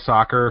bankrupt U.S.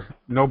 soccer.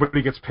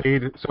 Nobody gets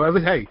paid. So at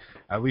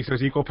least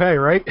there's equal pay,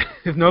 right? If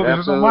there's no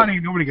money,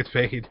 nobody gets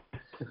paid.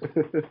 All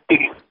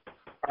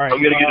right,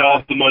 I'm going to get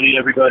all the money,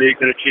 everybody.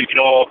 Going to take it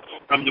all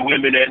from the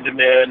women and the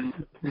men.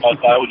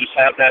 I will just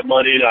have that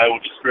money, and I will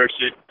disperse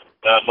it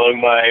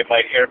among my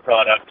hair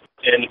product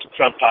and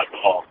Trump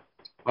alcohol.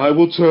 I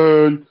will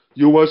turn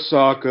U.S.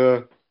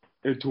 soccer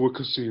into a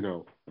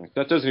casino.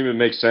 That doesn't even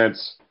make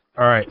sense.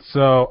 All right,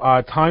 so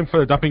time for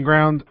the dumping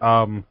ground.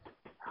 I'm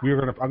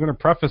gonna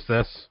preface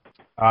this.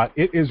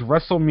 It is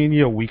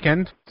WrestleMania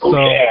weekend, so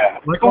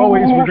like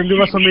always, we're gonna do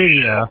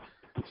WrestleMania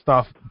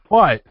stuff,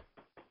 but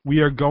we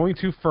are going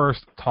to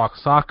first talk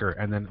soccer,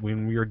 and then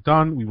when we are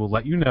done, we will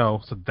let you know.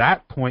 So at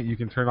that point, you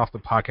can turn off the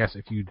podcast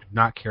if you do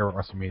not care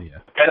about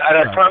WrestleMania. And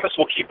I promise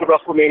we'll keep the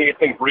WrestleMania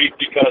thing brief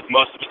because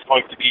most of it's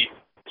going to be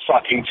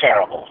fucking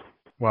terrible.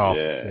 Well,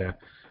 yeah.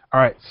 All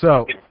right,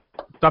 so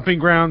dumping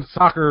ground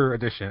soccer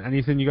edition.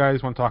 Anything you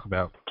guys want to talk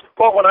about?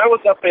 Well, when I was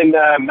up in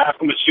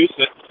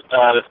Massachusetts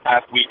this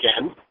past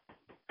weekend,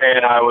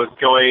 and I was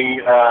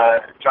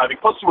driving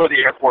close to where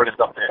the airport is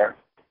up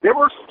there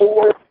were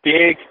 4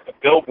 big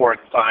billboard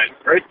signs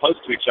very close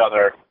to each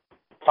other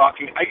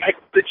talking.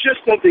 The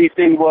gist of the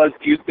thing was,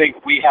 do you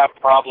think we have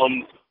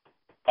problems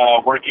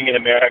working in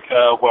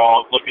America?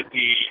 Well, look at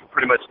the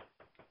pretty much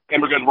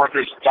immigrant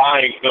workers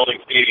dying building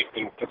stadiums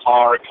in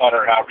Qatar,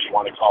 Qatar, however you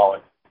want to call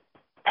it.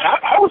 And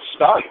I was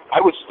stunned. I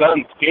was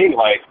stunned seeing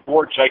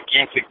 4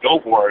 gigantic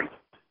billboards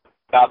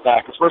about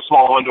that. Because first of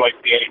all, when do I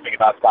see anything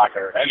about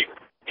soccer anyway?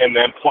 And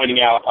then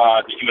pointing out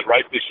the human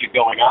rights issue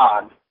going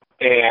on.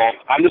 And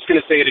I'm just going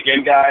to say it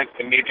again, guys.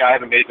 And maybe I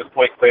haven't made this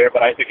point clear,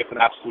 but I think it's an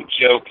absolute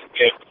joke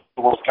if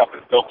the World Cup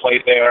is still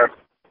played there.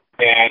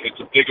 And it's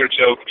a bigger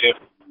joke if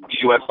the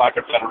U.S.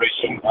 Soccer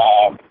Federation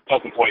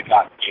doesn't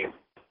boycott the game.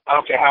 I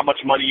don't care how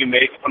much money you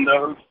make from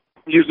those.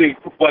 Using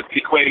what's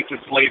equating to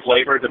slave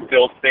labor to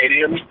build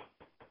stadiums.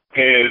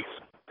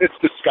 It's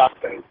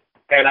disgusting,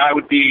 and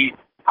I'd be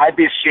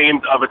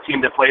ashamed of a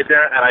team that played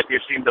there, and I'd be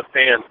ashamed of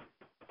fans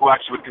who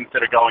actually would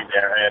consider going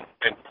there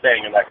and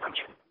staying in that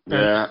country.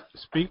 Yeah.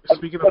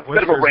 Speaking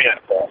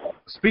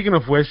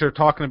of which, they're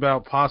talking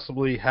about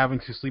possibly having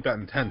to sleep out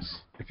in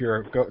tents if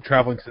you're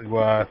traveling to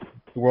the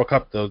World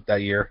Cup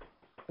that year.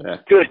 Yeah.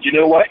 Good. You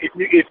know what?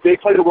 If they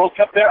play the World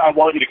Cup there, I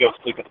want you to go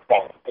sleep at the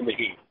sun in the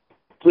heat.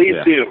 Please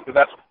do, because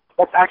that's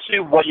actually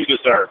what you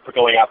deserve for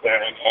going out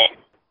there and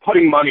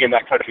putting money in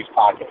that country's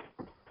pocket.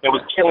 It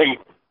was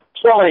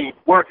killing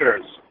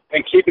workers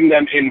and keeping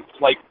them in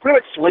pretty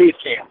much slave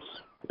camps.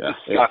 Yeah,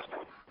 disgusting.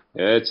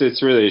 Yeah,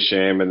 it's really a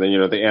shame. And then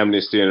the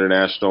Amnesty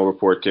International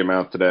report came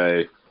out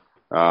today,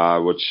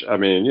 which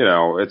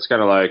it's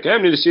kind of like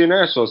Amnesty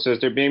International says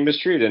they're being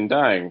mistreated and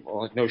dying.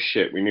 Well, no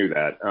shit, we knew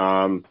that.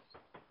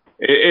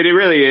 It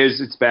really is.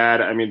 It's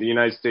bad. I mean, the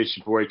United States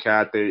should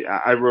boycott.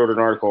 I wrote an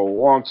article a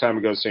long time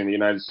ago saying the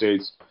United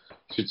States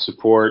should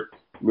support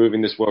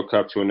moving this World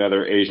Cup to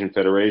another Asian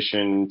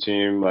Federation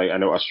team. I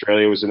know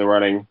Australia was in the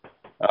running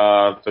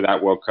for that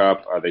World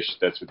Cup.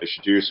 That's what they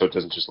should do, so it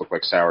doesn't just look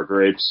like sour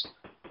grapes.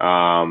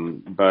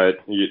 But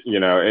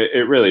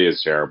it really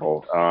is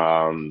terrible.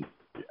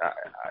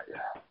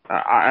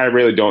 I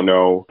really don't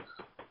know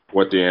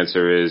what the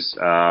answer is.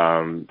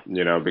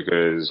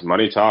 Because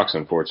money talks,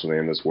 unfortunately,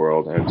 in this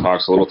world, and it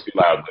talks a little too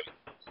loudly.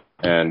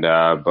 And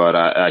but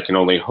I can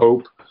only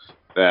hope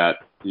that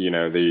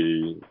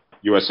the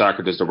U.S.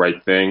 Soccer does the right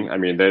thing. I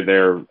mean,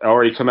 they're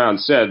already come out and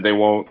said they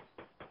won't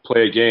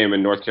play a game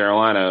in North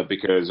Carolina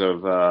because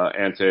of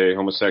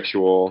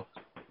anti-homosexual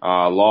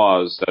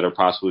laws that are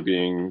possibly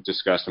being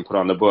discussed and put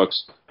on the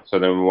books. So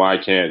then why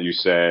can't you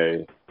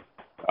say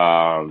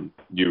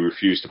you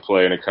refuse to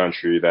play in a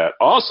country that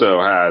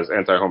also has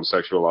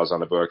anti-homosexual laws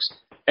on the books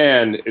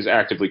and is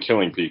actively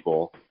killing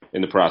people in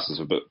the process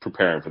of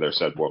preparing for their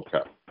said World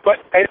Cup? But,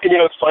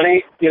 it's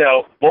funny,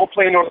 we'll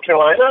play in North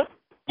Carolina,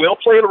 we'll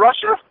play in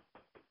Russia.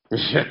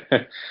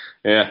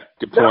 Yeah,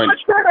 good point.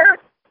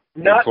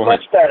 Not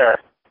much better.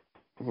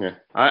 Yeah,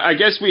 I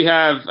guess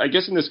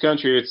in this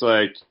country it's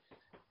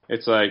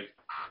like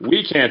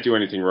we can't do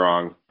anything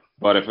wrong,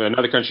 but if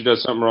another country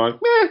does something wrong,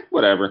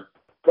 whatever.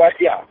 Right?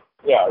 Yeah,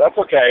 that's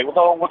okay.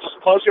 We'll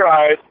just close your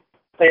eyes,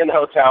 stay in the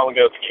hotel, and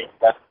go skiing.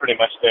 That's pretty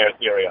much their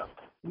theory.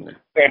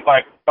 And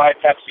buy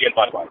Pepsi and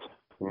Budweiser.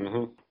 Mm-hmm.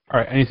 All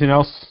right. Anything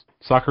else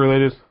Soccer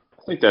related?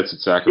 I think that's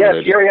exactly Yeah, what I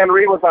did. Thierry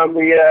Henry was on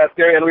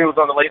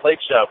the Late Late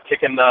Show,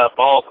 kicking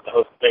balls at the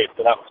host face.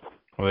 So that was cool.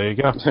 Well, there you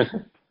go. Let's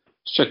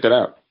check that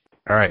out.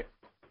 All right.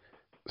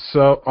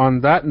 So on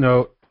that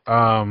note,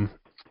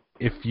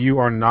 if you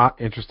are not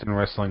interested in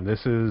wrestling,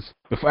 this is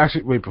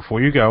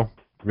before you go,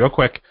 real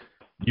quick,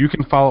 you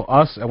can follow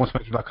us at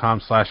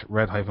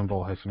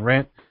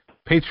oncementioned.com/red-bull-rant,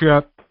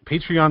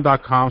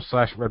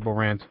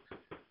 patreon.com/redbullrant.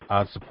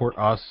 Support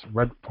us,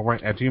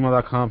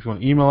 redbullrant@gmail.com. If you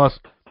want to email us,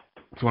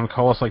 if you want to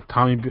call us like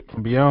Tommy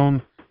from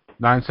Bayonne,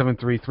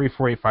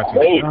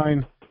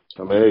 973-348-5229.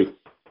 Hey.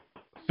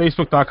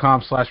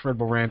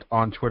 Facebook.com/redbullrant,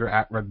 on Twitter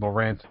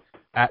 @redbullrant,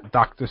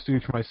 Dr. Stu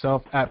for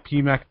myself,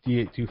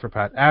 PMAC-D82 for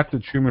Pat, the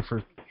Truman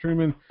for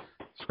Truman.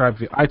 Subscribe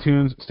via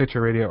iTunes,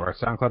 Stitcher Radio, or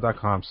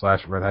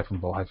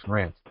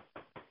SoundCloud.com/red-bull-rant.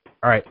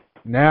 All right,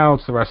 now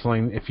it's the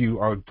wrestling. If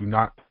you do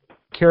not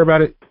care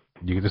about it,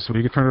 you can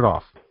turn it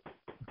off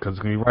because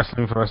it's going to be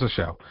wrestling for the rest of the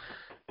show.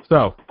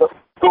 So, but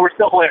we're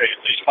still hilarious.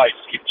 So you should probably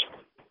just keep it.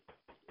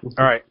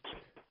 All right.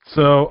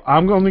 So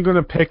I'm only going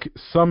to pick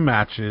some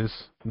matches,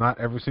 not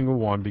every single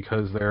one,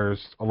 because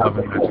there's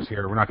 11 matches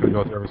here. We're not going to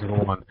go through every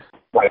single one.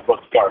 Right,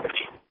 what's garbage?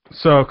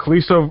 So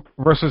Kalisto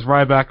versus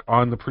Ryback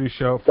on the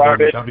pre-show for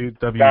the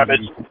WWE.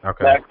 Garbage.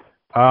 Okay.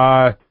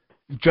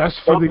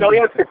 Just for Don't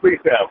even say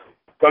pre-show.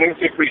 Don't even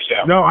say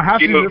pre-show. No, I have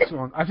to do this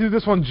one. I have to do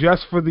this one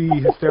just for the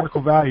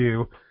hysterical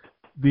value.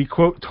 The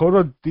quote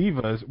Total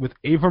Divas with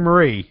Ava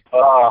Marie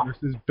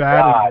versus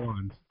Bad and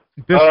Blonde.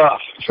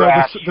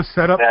 The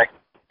setup.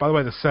 By the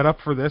way, the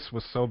setup for this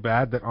was so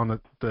bad that on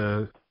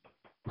the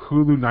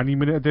Hulu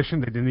 90-minute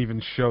edition, they didn't even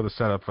show the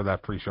setup for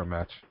that pre-show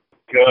match.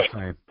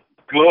 Good.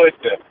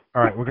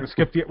 All right, we're gonna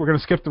skip the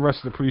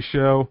rest of the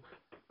pre-show.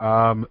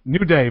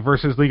 New Day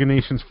versus League of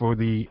Nations for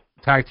the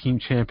Tag Team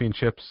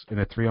Championships in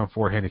a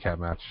 3-on-4 handicap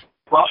match.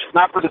 Well, it's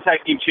not for the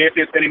Tag Team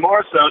Champions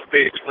anymore, so it's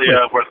basically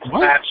a worthless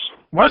match.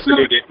 What's the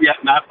New Day? Yeah,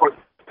 not for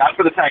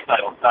the tag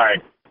title.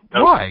 Sorry.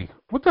 Nope. Why?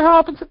 What the hell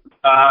happened to?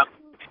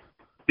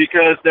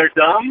 Because they're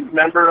dumb.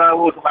 Remember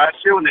what was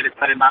last year when they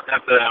decided not to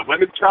have the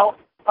women's belt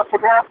up for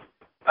grabs?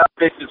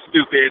 This is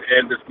stupid,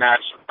 and this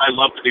match, I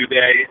love the New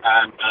Day,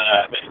 and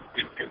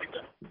it's going to be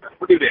good.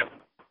 What do you do?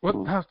 What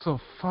the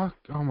fuck?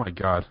 Oh my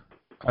god.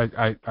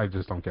 I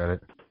just don't get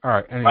it.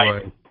 Alright,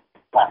 anyway.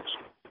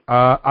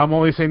 I'm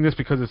only saying this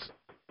because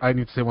I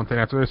need to say one thing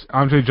after this.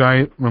 Andre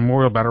Giant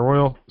Memorial Battle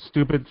Royal,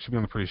 stupid, should be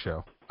on the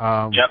pre-show.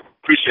 Yep,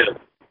 appreciate it.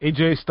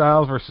 AJ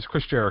Styles versus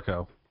Chris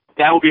Jericho.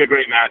 That will be a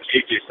great match,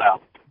 AJ Styles.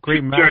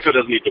 Great match. Jericho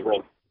doesn't need to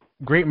win.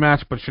 Great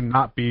match, but should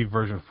not be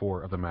version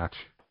 4 of the match.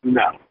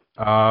 No.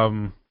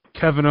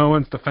 Kevin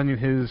Owens defending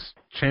his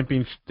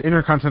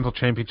Intercontinental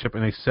Championship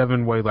in a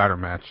 7-way ladder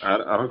match.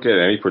 I don't get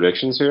any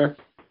predictions here.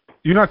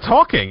 You're not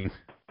talking.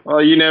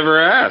 Well, you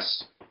never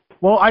asked.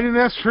 Well, I didn't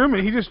ask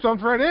Truman. He just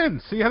jumped right in.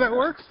 See how that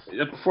works?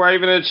 Before I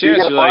even had a chance,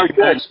 you're like,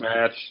 next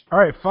match. All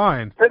right,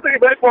 fine. That's like a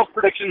baseball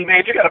prediction,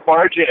 man. You got to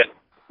barge in.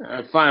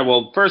 Fine.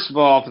 Well, first of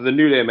all, for the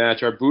New Day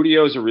match, are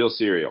Bootios a real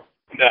cereal?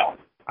 No.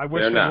 I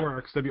wish they were,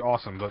 because that'd be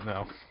awesome, but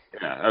no.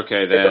 Yeah,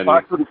 okay, then.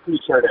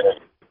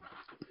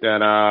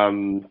 Then, I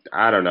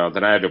don't know.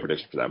 Then I have no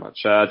prediction for that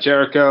much.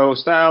 Jericho,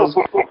 Styles.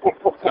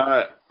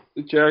 I'm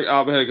going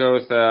to go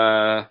with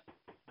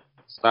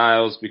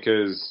Styles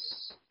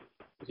because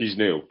he's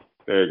new.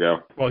 There you go.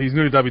 Well, he's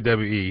new to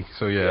WWE,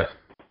 so yeah.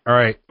 All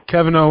right.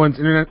 Kevin Owens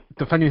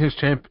defending his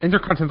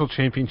Intercontinental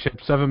Championship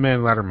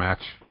 7-man ladder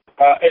match.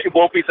 It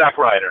won't be Zack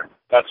Ryder.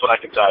 That's what I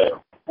can tell you.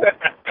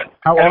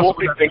 How and awesome it won't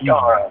be Sin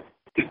Cara.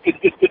 If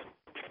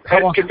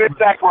it's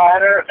Zack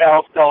Ryder,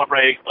 I'll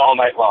celebrate all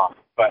night long.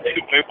 But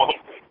it won't.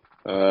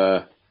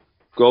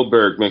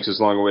 Goldberg makes his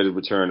long-awaited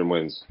return and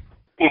wins.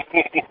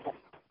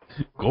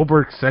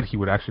 Goldberg said he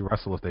would actually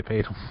wrestle if they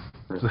paid him.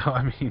 So,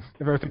 I mean,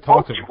 if they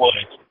talked to him.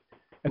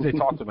 If they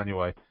talked to him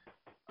anyway.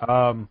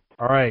 All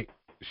right.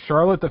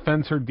 Charlotte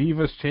defends her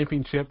Divas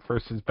Championship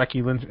versus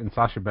Becky Lynch and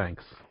Sasha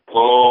Banks.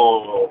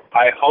 Oh,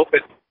 I hope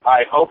it's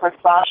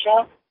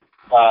Sasha,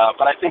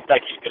 but I think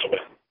Becky's going to win.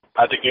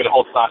 I think you're going to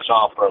hold Sasha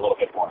off for a little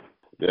bit more.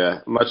 Yeah,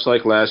 much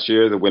like last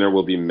year, the winner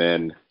will be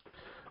men.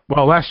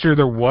 Well, last year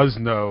there was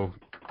no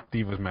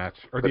Divas match.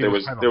 But there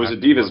was a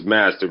Divas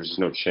match, there was just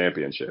no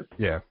championship.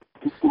 Yeah.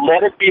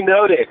 Let it be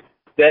noted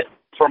that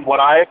from what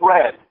I have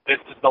read, this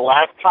is the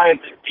last time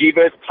the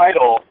Divas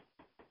title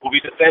will be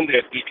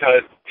defended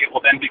because it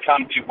will then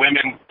become the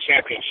Women's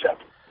Championship.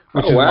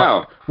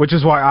 Which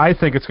is why I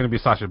think it's going to be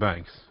Sasha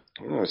Banks.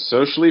 Oh,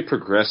 socially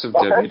progressive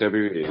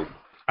WWE.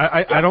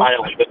 I don't.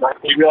 Finally, they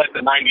realized the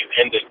 90s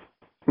ended.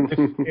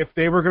 If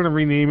they were going to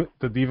rename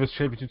the Divas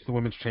Championship to the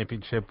Women's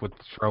Championship with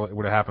Charlotte, it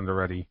would have happened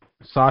already.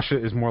 Sasha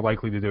is more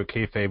likely to do it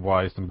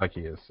kayfabe-wise than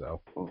Becky is.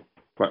 So,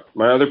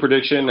 my other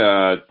prediction: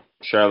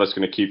 Charlotte's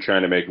going to keep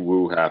trying to make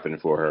Woo happen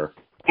for her.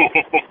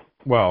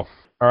 Well,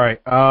 all right.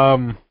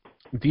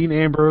 Dean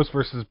Ambrose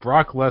versus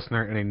Brock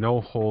Lesnar in a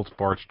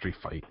no-holds-barred street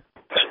fight.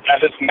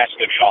 This match is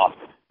going to be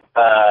awesome.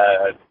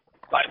 I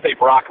say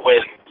Brock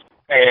wins,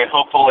 and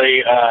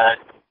hopefully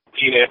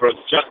Dean Ambrose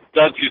just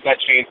does use that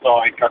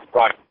chainsaw and cuts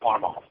Brock's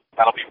arm off.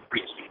 That'll be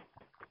pretty sweet.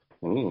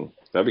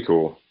 That'd be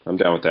cool. I'm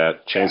down with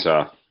that.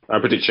 Chainsaw. I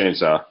predict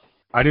Chainsaw.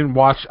 I didn't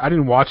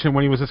watch him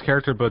when he was this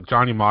character, but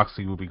Johnny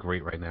Moxley would be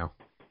great right now.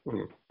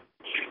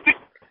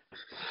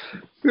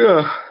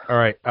 Yeah. All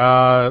right.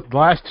 The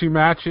last two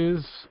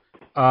matches,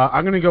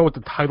 I'm going to go with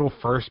the title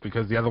first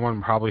because the other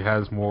one probably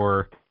has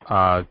more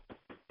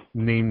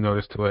name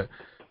notice to it.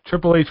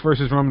 Triple H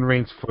versus Roman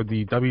Reigns for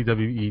the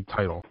WWE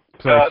title.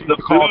 So the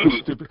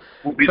booze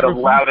will be the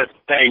loudest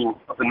thing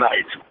of the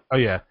night. Oh,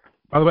 yeah.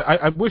 By the way,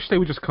 I wish they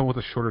would just come with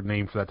a shorter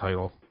name for that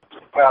title.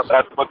 Well,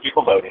 that's what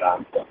people voted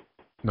on. So.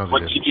 No, they What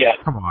didn't. you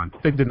get? Come on.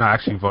 They did not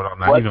actually vote on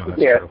that. What You know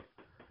that's you get? true.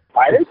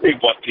 I didn't say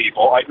what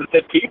people. I just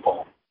said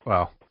people.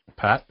 Well,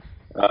 Pat?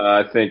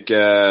 I think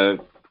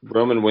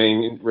Roman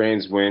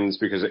Reigns wins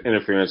because of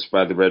interference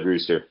by the Red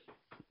Rooster.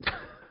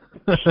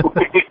 And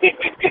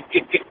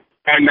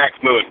Max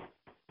Moon.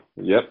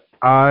 Yep.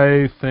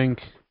 I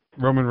think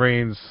Roman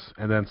Reigns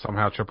and then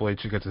somehow Triple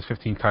H gets his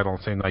 15th title on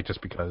the same night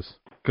just because.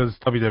 Because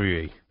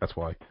WWE. That's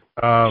why.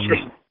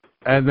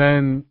 And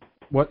then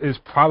what is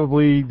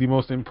probably the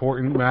most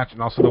important match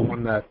and also the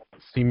one that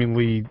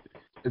seemingly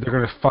they're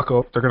going to fuck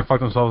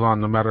themselves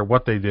on no matter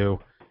what they do.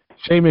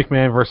 Shane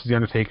McMahon versus The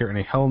Undertaker in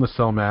a Hell in a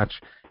Cell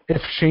match.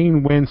 If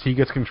Shane wins, he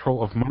gets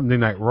control of Monday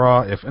Night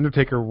Raw. If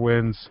Undertaker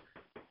wins,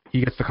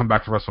 he gets to come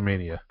back to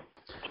WrestleMania.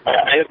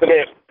 Isn't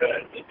it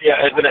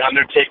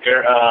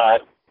Undertaker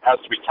has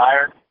to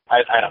retire?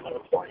 I don't know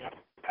what's going on.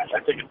 I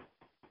think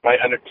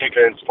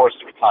Undertaker is forced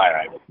to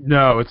retire.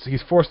 No,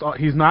 he's forced.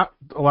 He's not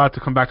allowed to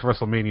come back to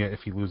WrestleMania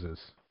if he loses.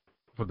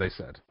 That's what they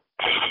said.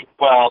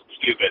 Well,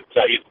 stupid.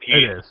 So he's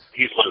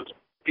losing.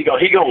 He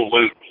gonna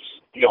lose.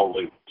 He gonna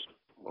lose.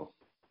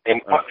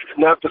 And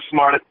not the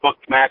smartest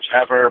booked match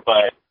ever,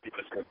 but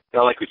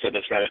like we said,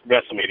 this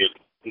WrestleMania,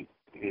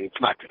 it's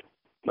not good.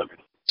 Not good.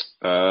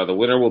 The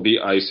winner will be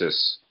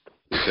ISIS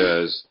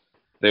because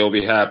they will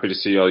be happy to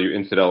see all you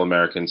infidel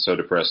Americans so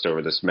depressed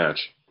over this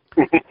match.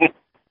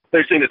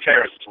 They're seeing the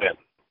terrorists win,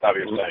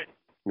 obviously.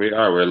 We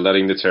are. We're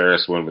letting the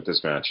terrorists win with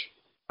this match.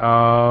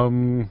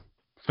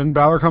 Finn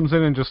Balor comes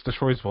in and just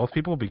destroys both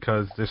people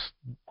because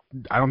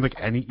I don't think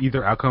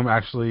either outcome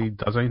actually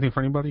does anything for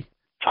anybody.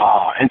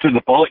 Enter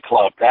the Bullet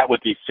Club. That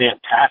would be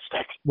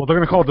fantastic. Well, they're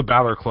going to call it the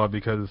Balor Club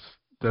because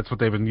that's what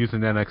they've been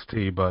using in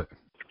NXT, but...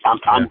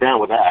 I'm down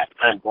with that.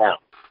 I'm down.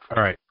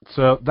 All right.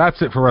 So that's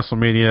it for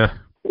WrestleMania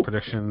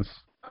predictions.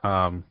 We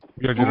got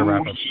to do the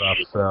wrap-up stuff.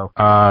 So,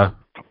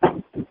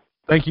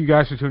 thank you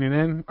guys for tuning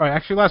in. All right,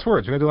 actually, last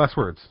words. We got to do last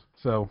words.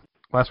 So,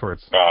 last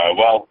words. My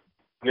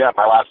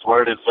last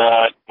word is,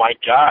 my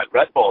God,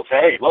 Red Bulls.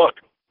 Hey, look,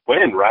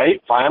 win,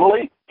 right?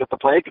 Finally, get to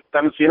play.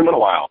 Haven't seen them in a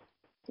while.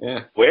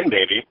 Yeah. Win,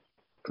 baby.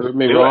 Prove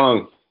me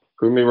wrong.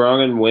 Prove me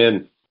wrong and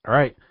win. All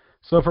right.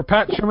 So for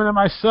Pat Sherman and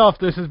myself,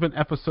 this has been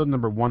episode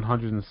number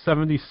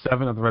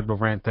 177 of the Red Bull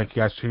Rant. Thank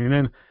you guys for tuning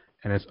in.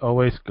 And as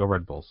always, go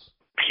Red Bulls.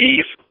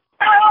 Peace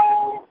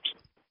out.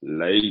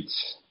 Late.